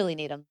don't think you really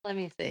need them. Let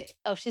me see.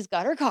 Oh, she's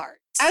got her cards.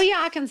 Oh, yeah,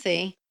 I can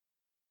see.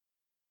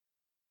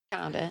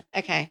 Kinda.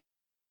 Okay.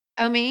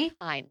 Oh, me?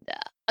 Kinda.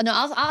 No,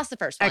 I'll ask the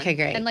first one. Okay,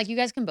 great. And you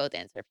guys can both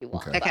answer if you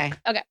want. Okay. Okay.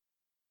 Okay.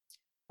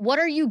 What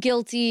are you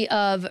guilty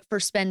of for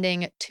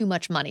spending too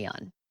much money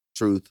on?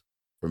 Truth.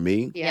 For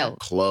me, Yeah.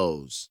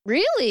 clothes.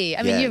 Really?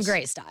 I mean, you have Yes.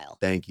 great style.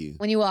 Thank you.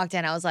 When you walked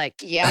in, I was like,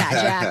 Yeah.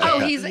 jacket. Oh,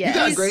 he's- You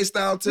got great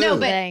style too. No,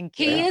 but Thank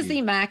he you. is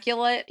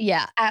immaculate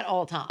Yeah. at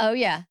all times. Oh,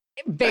 yeah.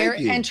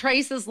 Very, you. and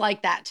Trace is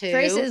like that too.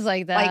 Trace is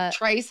like that. Like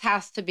Trace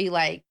has to be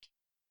like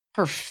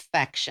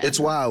perfection. It's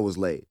why I was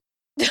late.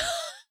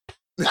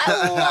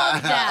 I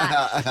love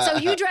that. So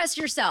you dress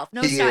yourself,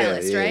 no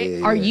stylist,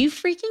 right? Are you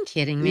freaking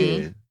kidding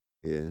me?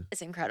 Yeah.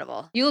 It's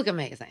incredible. You look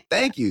amazing.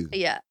 Thank you.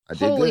 Yeah. I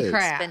did Holy good.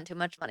 crap. Spend too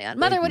much money on.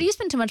 Mother, what do you. you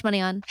spend too much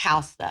money on?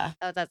 House stuff.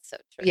 Oh, that's so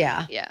true.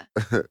 Yeah. Yeah.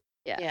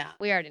 Yeah. Yeah.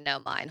 We already know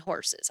mine.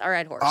 Horses. I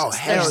ride horses. Oh,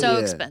 They're hell so yeah.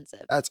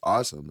 expensive. That's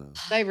awesome though.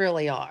 They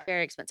really are.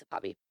 Very expensive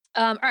hobby.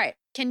 All right.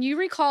 Can you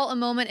recall a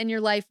moment in your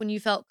life when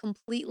you felt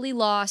completely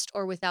lost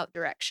or without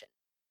direction?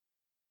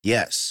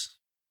 Yes.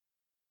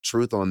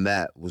 Truth on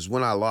that was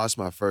when I lost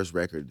my first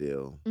record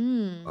deal.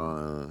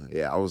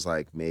 I was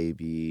like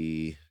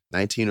maybe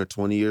 19 or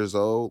 20 years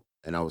old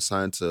and I was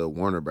signed to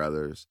Warner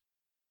Brothers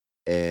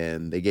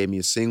and they gave me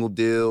a single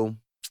deal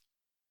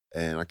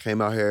and I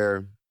came out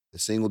here. The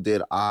single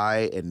did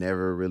it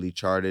never really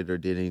charted or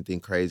did anything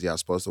crazy. I was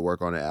supposed to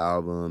work on an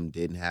album,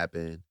 didn't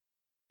happen.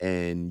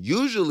 And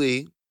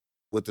usually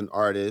with an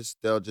artist,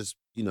 they'll just,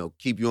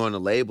 keep you on the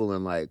label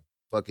and like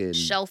fucking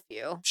Shelf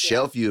you.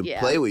 you and Yeah.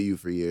 play with you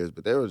for years.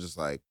 But they were just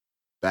like,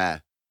 bah.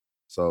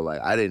 So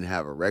like I didn't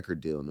have a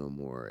record deal no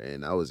more.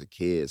 And I was a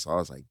kid. So I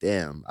was like,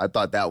 damn, I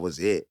thought that was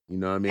it. You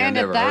know what I mean? And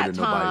I never at that heard of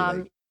nobody time,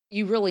 like,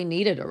 you really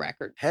needed a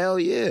record. hell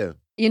yeah.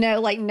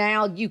 Like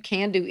now you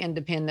can do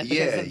independent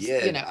because of,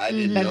 I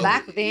didn't but know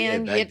back that.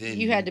 then, Yeah, back then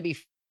you had to be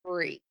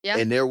free. Yeah.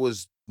 And there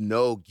was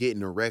no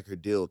getting a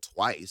record deal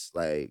twice.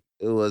 Like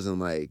it wasn't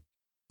like,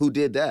 who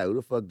did that? Who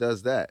the fuck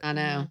does that? I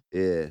know.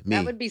 Yeah, me.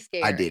 That would be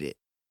scary. I did it.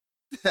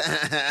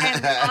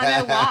 And I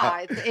know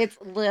why. It's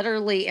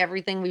literally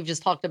everything we've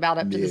just talked about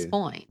up to this Yeah.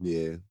 point.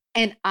 Yeah.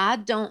 And I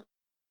don't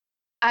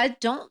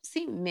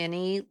see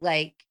many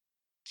like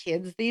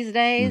kids these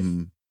days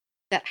Mhm.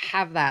 that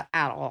have that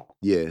at all.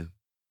 Yeah.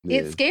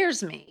 Yeah. It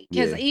scares me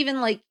because Yeah.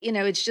 even like,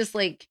 it's just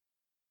like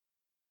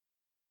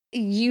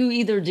you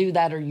either do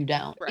that or you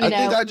don't. Right. You I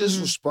think know? I just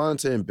Mhm. respond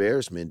to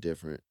embarrassment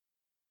different.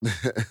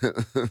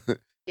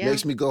 Yeah.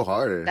 Makes me go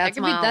harder. That's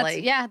That could be,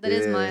 Miley. that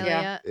is Yeah. Miley.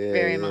 Yeah. Yeah.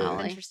 Very yeah.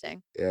 Miley.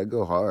 Interesting. Yeah, I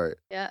go hard.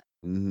 Yeah.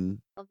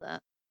 Love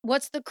that.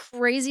 What's the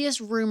craziest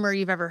rumor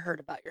you've ever heard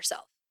about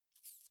yourself?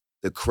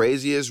 The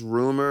craziest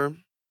rumor?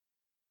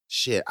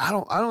 Shit, I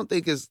don't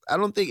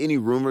think any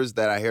rumors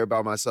that I hear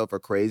about myself are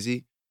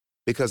crazy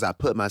because I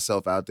put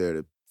myself out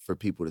there for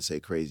people to say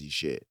crazy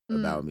shit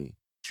about me.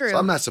 True. So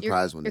I'm not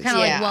surprised when you're they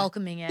kind of like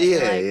welcoming it.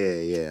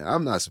 Yeah.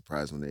 I'm not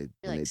surprised when they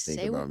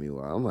think about what? me.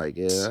 Well, I'm like,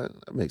 yeah,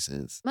 that makes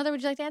sense. Mother,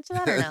 would you like to answer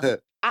that or no?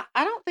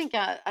 I don't think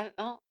I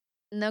don't.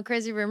 No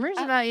crazy rumors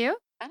about you?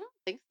 I don't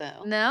think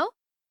so. No?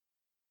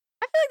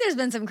 I feel like there's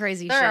been some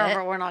crazy shit.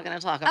 We're not going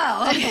to talk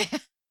about. Oh, okay.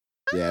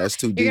 Yeah, that's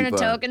too deep. You're gonna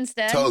toke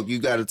instead? Toke, you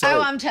gotta toke.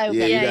 Oh, I'm toking.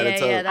 Yeah, you gotta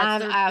toke. Yeah,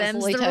 I'm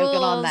absolutely toking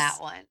on that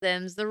one.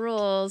 Them's the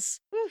rules.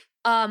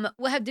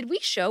 Did we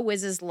show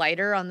Wiz's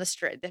lighter on the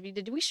strip?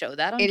 Did we show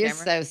that on camera? It is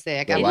so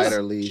sick. The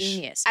lighter leash.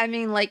 Genius. I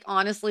mean, like,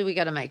 honestly, we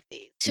got to make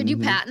these. Should you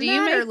patent Do you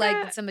that or make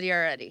like that? somebody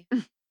already?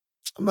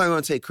 I'm not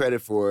gonna take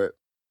credit for it,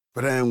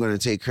 but I am gonna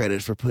take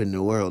credit for putting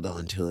the world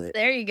onto it.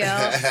 There you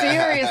go.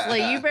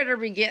 Seriously, you better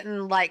be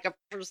getting like a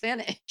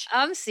percentage.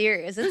 I'm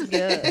serious. It's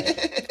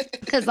good.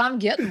 Because I'm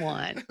getting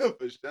one. For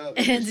sure.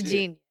 It's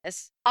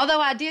genius. Although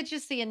I did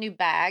just see a new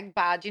bag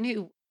by, do you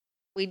know who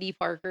Weedy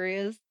Parker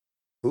is?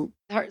 Who?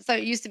 So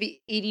it used to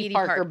be Edie Edie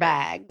Parker Parker.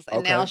 Bags. And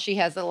Okay. now she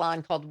has a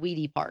line called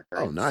Weedy Parker.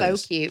 Oh, It's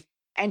nice. so cute.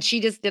 And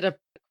she just did a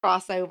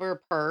crossover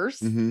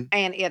purse. Mm-hmm.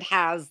 And it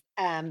has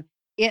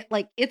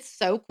it's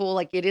so cool.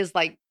 Like it is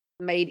like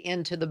made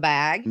into the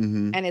bag.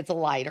 Mm-hmm. And it's a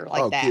lighter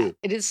like that. Cute.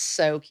 It is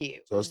so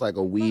cute. So it's like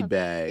a weed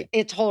bag.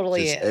 It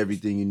totally Just is.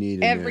 everything you need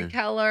in Every there.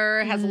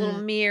 color has a little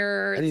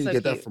mirror. I It's need to so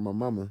get cute. that from my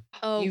mama.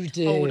 Oh, You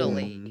do.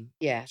 totally. Mhm.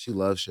 Yeah, She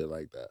loves shit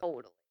like that.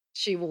 Totally.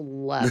 she will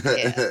love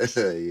it.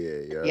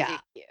 yeah. Yeah.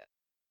 Thank you.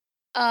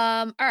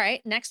 All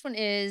right. Next one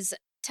is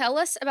tell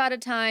us about a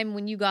time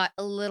when you got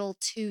a little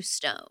too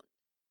stoned.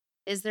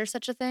 Is there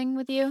such a thing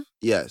with you?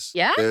 Yes.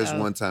 Yeah? There's Oh.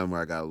 one time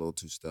where I got a little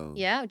too stoned.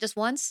 Yeah, just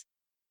once?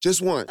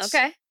 Just once.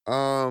 Okay.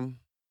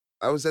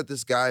 I was at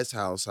this guy's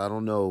house. I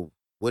don't know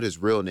what his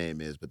real name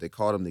is, but they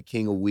called him the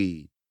King of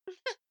Weed.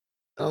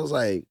 I was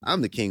like,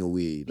 I'm the King of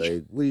Weed.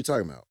 Like, what are you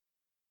talking about?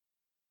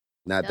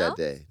 Not No? that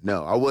day.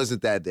 No, I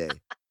wasn't that day.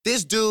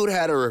 This dude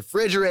had a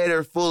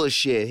refrigerator full of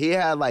shit. He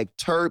had like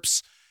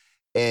terps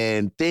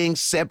and things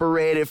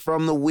separated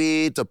from the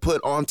weed to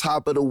put on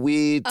top of the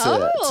weed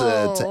to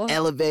Oh.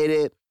 elevate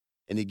it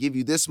and to give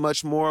you this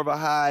much more of a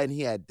high. And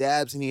he had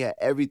dabs and he had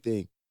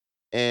everything.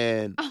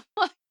 And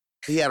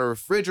he had a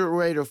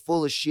refrigerator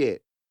full of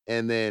shit.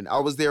 And then I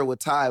was there with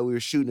Ty. We were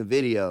shooting a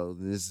video.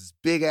 And this is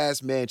big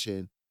ass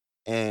mansion.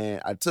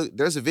 And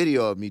there's a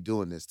video of me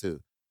doing this too.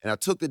 And I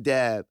took the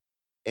dab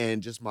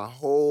and just my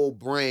whole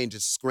brain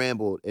just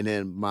scrambled. And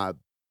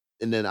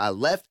then I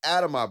left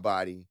out of my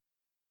body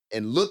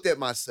and looked at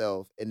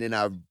myself. And then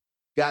I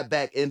got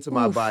back into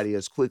my body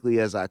as quickly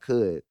as I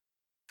could.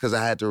 Cause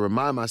I had to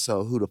remind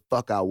myself who the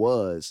fuck I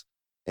was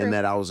and True.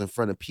 that I was in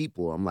front of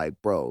people. I'm like,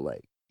 bro,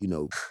 like, you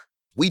know,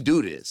 we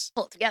do this.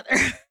 Pull it together.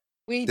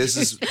 This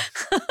is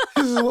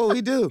what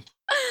we do.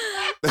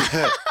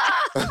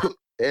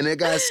 And it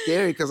got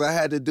scary because I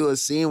had to do a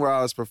scene where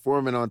I was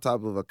performing on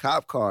top of a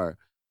cop car.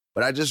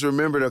 But I just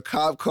remember the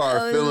cop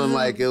car feeling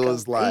like it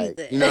was like,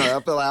 crazy. you know,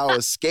 I felt like I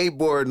was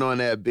skateboarding on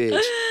that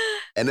bitch.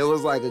 And it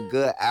was like a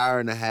good hour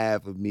and a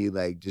half of me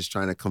like just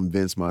trying to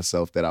convince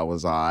myself that I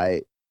was all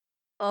right.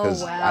 Oh,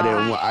 Because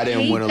wow. I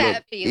didn't hate want to that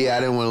look feeling. I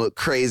didn't want to look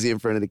crazy in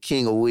front of the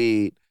King of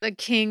Weed. The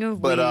king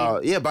of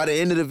But weed. by the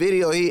end of the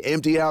video, he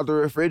emptied out the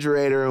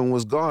refrigerator and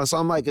was gone. So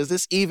I'm like, is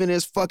this even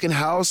his fucking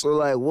house or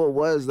like what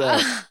was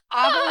that?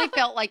 I've only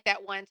felt like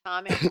that one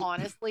time. And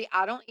honestly,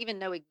 I don't even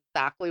know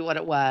exactly what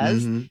it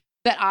was. Mhm,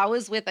 But I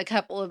was with a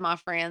couple of my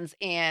friends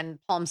in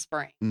Palm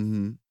Springs.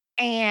 mhm.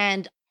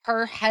 And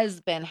her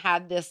husband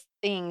had this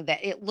thing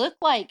that it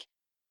looked like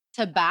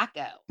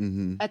tobacco.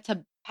 Mm-hmm. A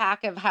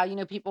tobacco of how,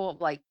 people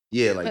like,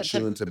 Yeah, like But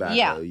chewing to- tobacco.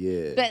 yeah.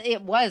 Yeah. but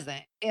it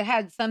wasn't. It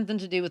had something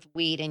to do with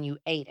weed and you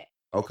ate it.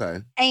 Okay.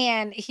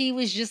 And he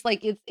was just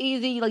like, it's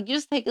easy. Like,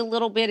 just take a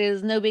little bit. It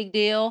is no big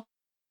deal.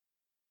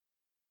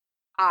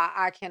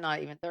 I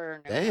cannot even. There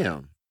are no.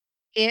 Damn.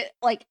 It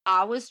like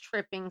I was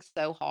tripping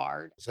so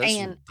hard, Is that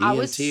and some I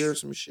was. DMT or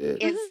some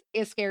shit?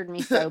 It scared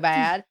me so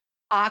bad.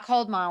 I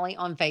called Molly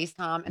on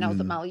FaceTime, and I was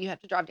like, Mhm. Molly, you have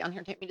to drive down here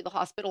and take me to the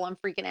hospital. I'm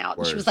freaking out.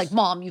 And she was Worse. like,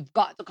 Mom, you've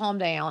got to calm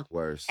down.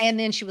 Worse. And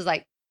then she was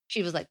like,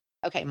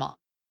 okay, Mom,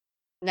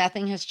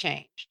 nothing has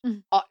changed.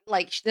 Mhm.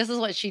 This is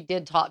what she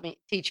did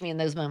teach me in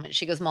those moments.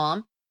 She goes,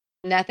 Mom,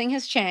 nothing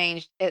has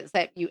changed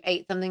except you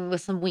ate something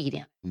with some weed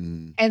in it.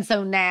 Mhm. And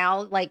so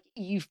now, like,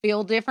 you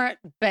feel different,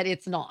 but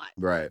it's not.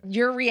 Right.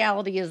 Your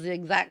reality is the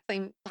exact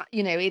same.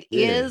 It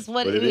Yeah, is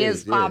what what it it is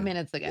is, 5 yeah.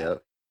 minutes ago.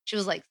 Yep. She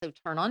was like, so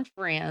turn on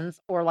Friends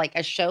or like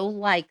a show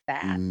like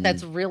that Mhm.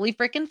 that's really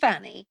freaking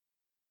funny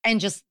and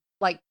just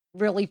like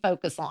really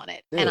focus on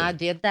it. And Yeah. I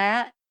did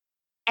that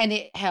and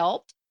it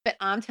helped. But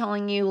I'm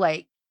telling you,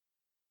 like,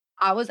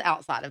 I was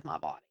outside of my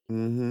body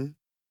Mm-hmm.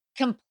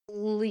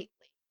 completely.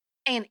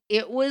 And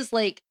it was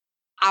like,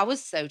 I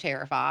was so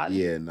terrified.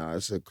 Yeah, no,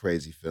 it's a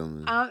crazy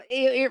feeling.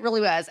 It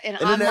really was. And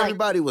and I'm then like,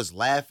 everybody was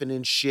laughing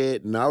and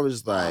shit, and I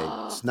was like,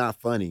 it's not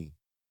funny.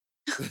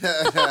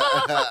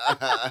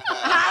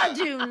 I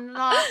do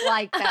not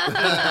like that.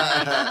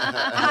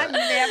 I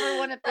never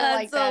want to feel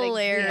like that That's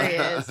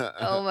hilarious. again.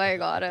 Oh my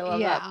God. I love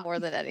that more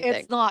than anything.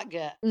 It's not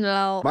good.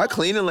 No. My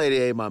cleaning lady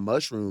ate my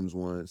mushrooms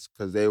once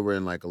because they were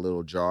in like a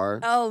little jar.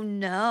 Oh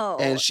no.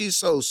 And she's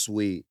so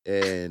sweet.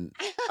 And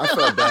I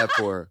felt bad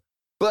for her.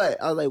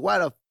 But I was like, why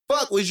the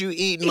fuck was you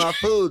eating my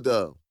food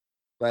though?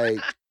 Like,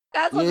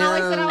 that's what Molly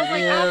said. I was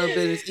like, I've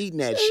been eating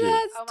that shit.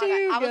 That's oh my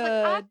too God. I was good.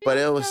 like, I feel But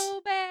it was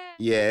so bad.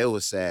 Yeah, it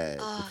was sad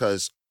Ugh.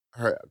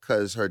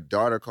 because her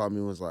daughter called me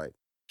and was like,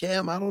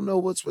 Cam, I don't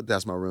know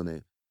that's my real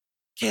name.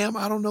 Cam,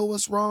 I don't know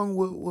what's wrong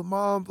with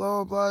mom,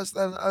 blah, blah, blah, it's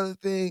that and the other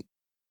thing.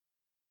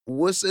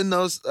 What's in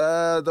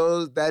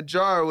that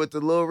jar with the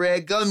little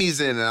red gummies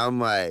in it? I'm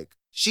like,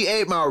 she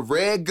ate my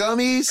red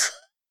gummies?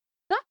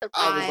 Not the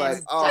I was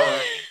like,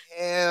 oh,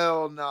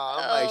 hell no.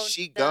 I'm like,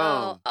 she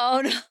gone.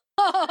 Oh no.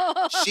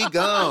 She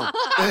gone.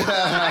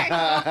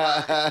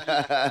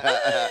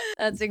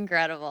 That's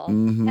incredible.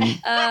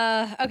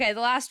 Mm-hmm. Okay,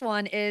 the last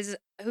one is,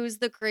 who's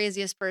the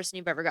craziest person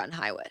you've ever gotten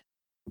high with?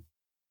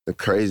 The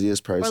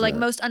craziest person. Or like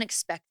most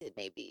unexpected,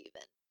 maybe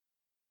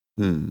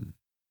even.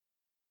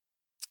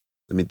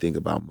 Let me think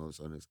about most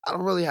unexpected. I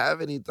don't really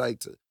have any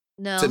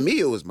No. To me,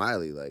 it was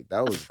Miley. Like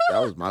that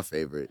was my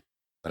favorite.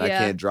 But I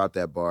can't drop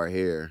that bar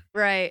here.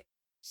 Right.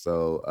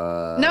 So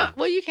no,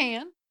 well you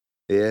can.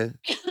 Yeah.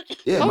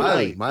 Yeah,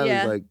 Totally.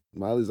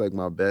 Miley's like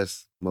my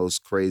best,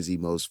 most crazy,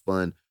 most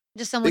fun.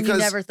 Just someone you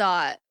never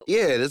thought.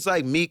 Yeah, it's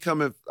like me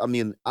coming. I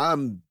mean,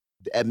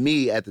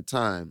 at the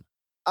time,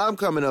 I'm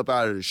coming up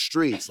out of the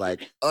streets,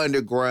 like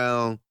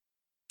underground,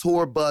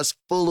 tour bus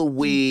full of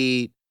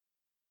weed,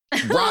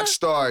 rock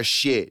star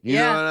shit. You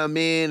know what I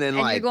mean? And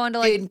like, you're going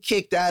to getting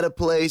kicked out of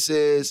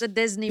places. The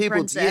Disney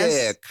princess.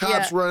 Yeah,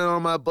 cops running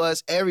on my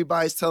bus.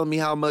 Everybody's telling me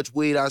how much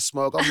weed I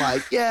smoke. I'm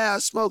like, yeah, I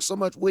smoke so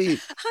much weed.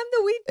 I'm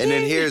the weed And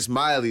then king. here's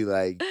Miley,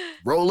 like,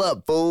 roll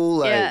up, fool.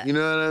 Like, you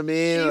know what I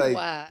mean? Like,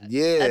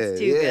 That's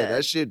too good.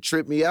 That shit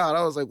tripped me out.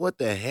 I was like, what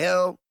the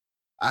hell?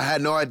 I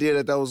had no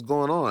idea that was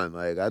going on.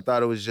 Like, I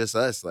thought it was just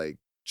us, like,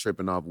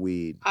 tripping off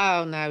weed.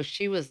 Oh no,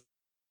 she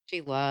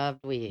loved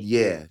weed.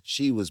 Yeah,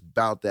 she was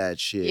about that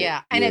shit.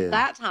 Yeah, and at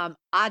that time,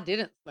 I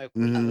didn't smoke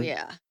weed. Mhm.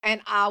 Yeah.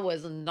 And I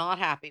was not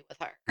happy with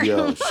her.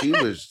 Yo, she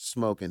was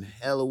smoking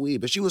hella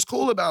weed, but she was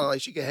cool about it.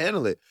 Like, she could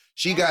handle it.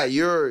 She got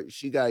your We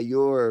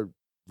have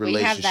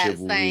relationship that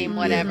with same weed.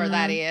 whatever Yeah.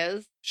 that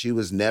is. She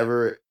was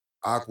never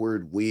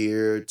awkward,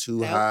 weird,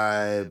 too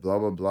high, blah,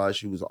 blah, blah.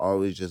 She was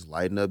always just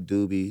lighting up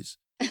doobies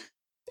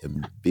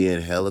and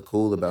being hella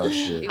cool about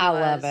shit. I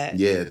love it.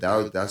 Yeah,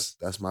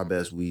 that's my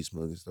best weed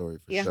smoking story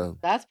for sure.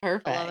 That's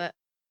perfect. I love it.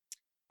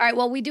 All right,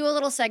 well, we do a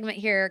little segment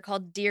here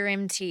called Dear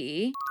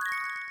MT,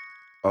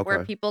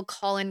 where people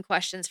call in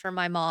questions for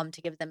my mom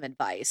to give them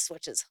advice,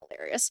 which is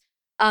hilarious.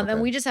 And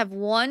we just have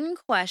one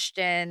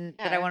question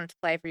that I wanted to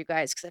play for you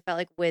guys because I felt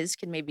like Wiz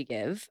could maybe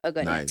give a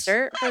good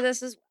answer for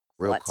this as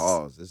well. Real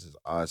calls. This is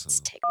awesome. Let's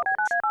take a look.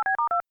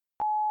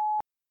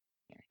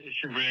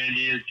 Mr.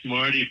 Brandy, it's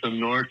Marty from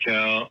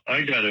NorCal.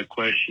 I got a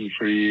question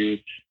for you.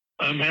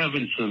 I'm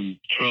having some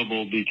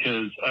trouble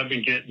because I've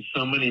been getting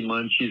so many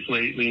munchies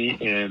lately,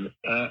 and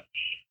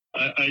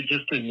I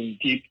just am in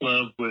deep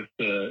love with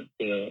the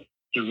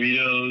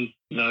Doritos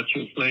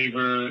nacho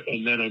flavor,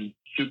 and then I'm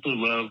super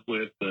love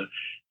with the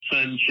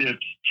Sun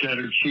Chips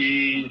cheddar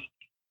cheese,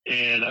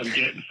 and I'm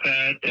getting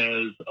fat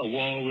as a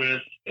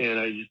walrus, and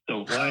I just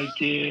don't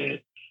like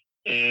it.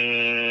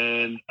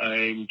 And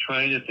I'm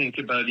trying to think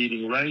about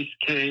eating rice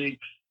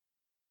cakes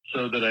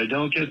so that I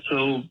don't get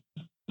so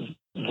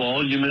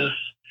voluminous.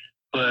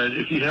 But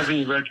if you have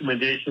any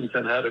recommendations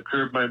on how to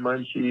curb my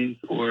munchies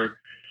or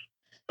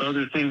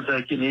other things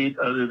I can eat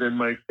other than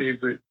my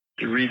favorite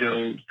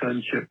Dorito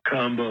Sun Chip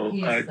combo,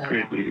 I'd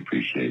greatly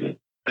appreciate it.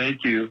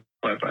 Thank you.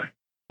 Bye-bye.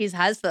 He's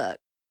has the.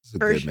 It's a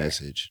good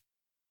message.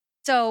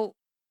 So,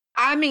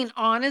 I mean,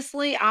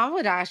 honestly, I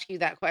would ask you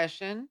that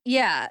question.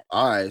 Yeah.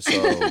 All right, so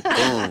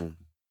boom.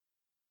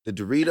 The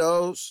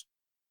Doritos,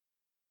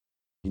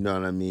 you know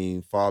what I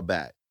mean, fall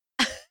back.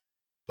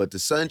 But the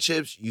Sun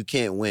Chips, you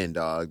can't win,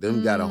 dog.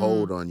 Them got a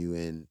hold on you.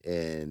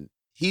 And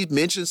he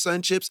mentioned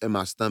Sun Chips and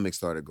my stomach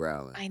started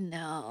growling. I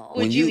know.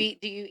 Do you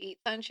eat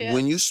Sun Chips?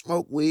 When you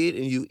smoke weed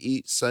and you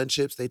eat Sun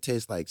Chips, they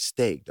taste like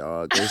steak,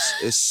 dog.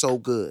 It's so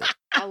good.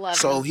 I love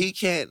So them. he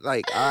can't,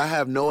 like, I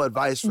have no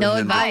advice for No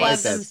him. advice. I to fight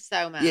love that. them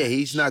so much. Yeah,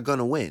 he's not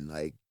gonna win.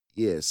 Like,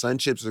 yeah, Sun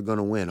Chips are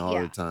gonna win all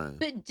Yeah. the time.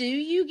 But do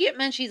you get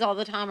munchies all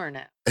the time or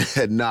no?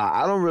 Nah,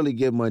 I don't really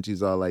get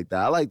munchies all like that.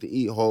 I like to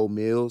eat whole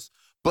meals,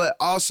 but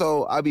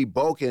also I be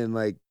bulking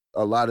like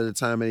a lot of the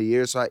time of the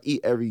year, so I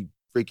eat every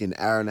freaking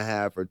hour and a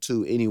half or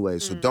two anyway.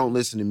 So don't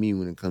listen to me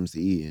when it comes to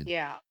eating.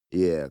 Yeah.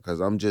 Yeah, because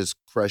I'm just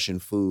crushing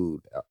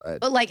food.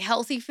 But like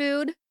healthy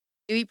food?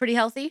 You eat pretty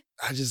healthy?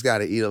 I just got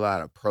to eat a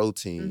lot of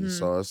protein,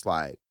 so it's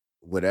like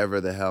whatever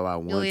the hell I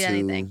want eat to.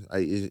 anything. I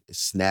eat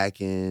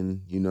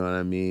snacking, you know what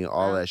I mean,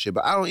 all that shit.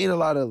 But I don't eat a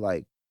lot of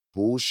like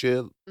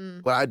bullshit.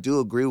 But I do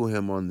agree with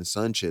him on the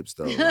Sun Chips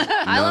though. You know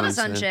I love what a I'm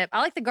Sun saying? Chip. I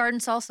like the garden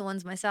salsa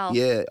ones myself.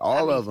 Yeah,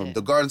 all me of them. too.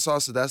 The garden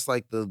salsa, that's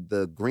like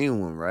the green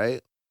one,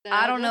 right?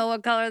 I don't know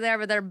what color they are,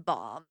 but they're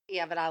bomb.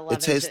 Yeah, but I love it.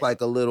 It tastes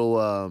like a little,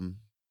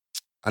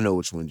 I know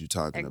which ones you're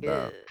talking They're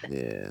about.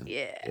 good.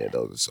 Yeah,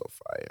 those are so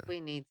fire. We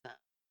need some.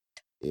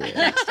 Yeah.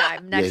 Next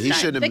time. He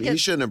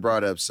shouldn't have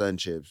brought up Sun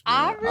Chips.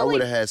 Man. I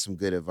would have had some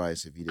good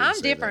advice if he didn't. I'm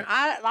say different.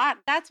 That.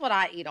 That's what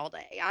I eat all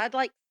day. I'd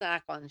like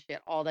snack on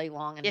shit all day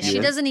long. And she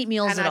doesn't eat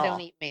meals at all. I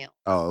don't eat meals.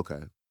 Oh,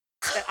 okay.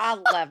 But I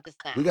love to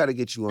snack. We got to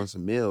get you on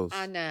some meals.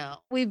 I know.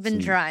 We've been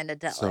trying to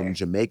tell her. Some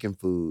Jamaican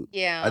food.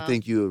 Yeah. I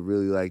think you would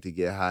really like to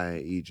get high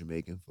and eat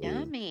Jamaican food.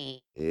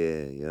 Yummy.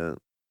 Yeah.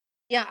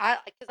 Yeah,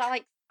 because I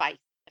like spicy.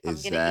 If I'm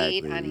going to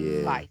eat, I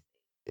need spicy.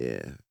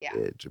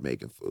 Yeah,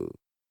 Jamaican food.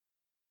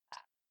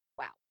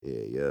 Wow.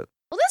 Yeah.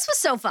 Well, this was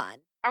so fun.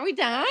 Are we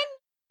done?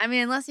 I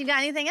mean, unless you got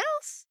anything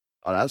else.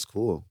 Oh, that's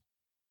cool.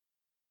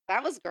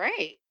 That was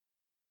great.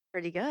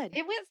 Pretty good.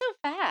 It went so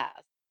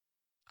fast.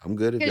 I'm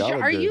good if y'all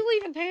are good. you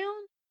leaving town?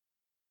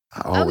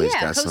 I always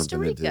got Costa something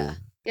Rica. to do.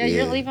 Yeah,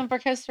 you're leaving for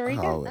Costa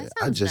Rica? That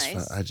sounds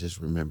nice. I just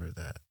remember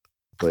that.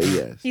 But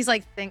yes. He's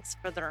like, thanks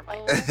for the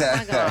reminder. Oh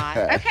my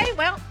God. Okay,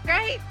 well,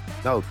 great.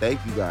 No,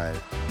 thank you guys.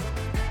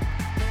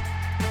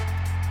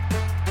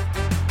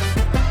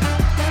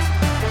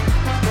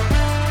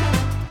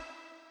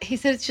 He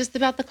said it's just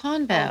about the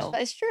convo.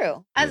 It's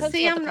true.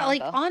 See, I'm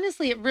like,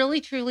 honestly, it really,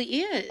 truly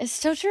is. It's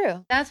so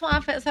true. That's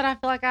why I said I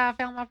feel like I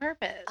found my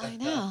purpose. I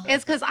know.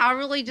 It's because I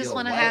really just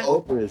want to have.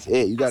 Oprah is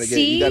it. You gotta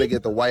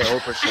get the white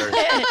Oprah shirt.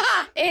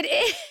 It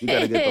is. You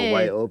gotta get the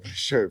white Oprah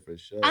shirt for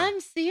sure. I'm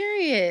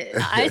serious.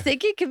 I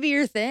think it could be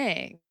your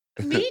thing.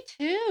 Me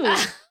too.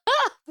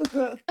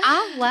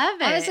 I love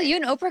it. Honestly, you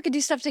and Oprah could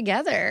do stuff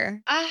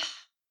together.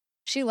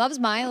 She loves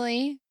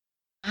Miley.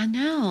 I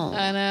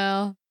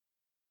know.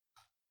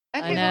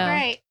 Okay, well,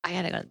 great. I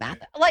gotta go to the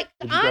bathroom. Like,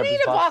 I need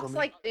a box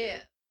like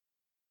this.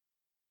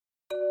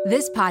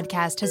 This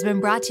podcast has been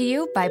brought to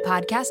you by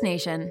Podcast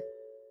Nation.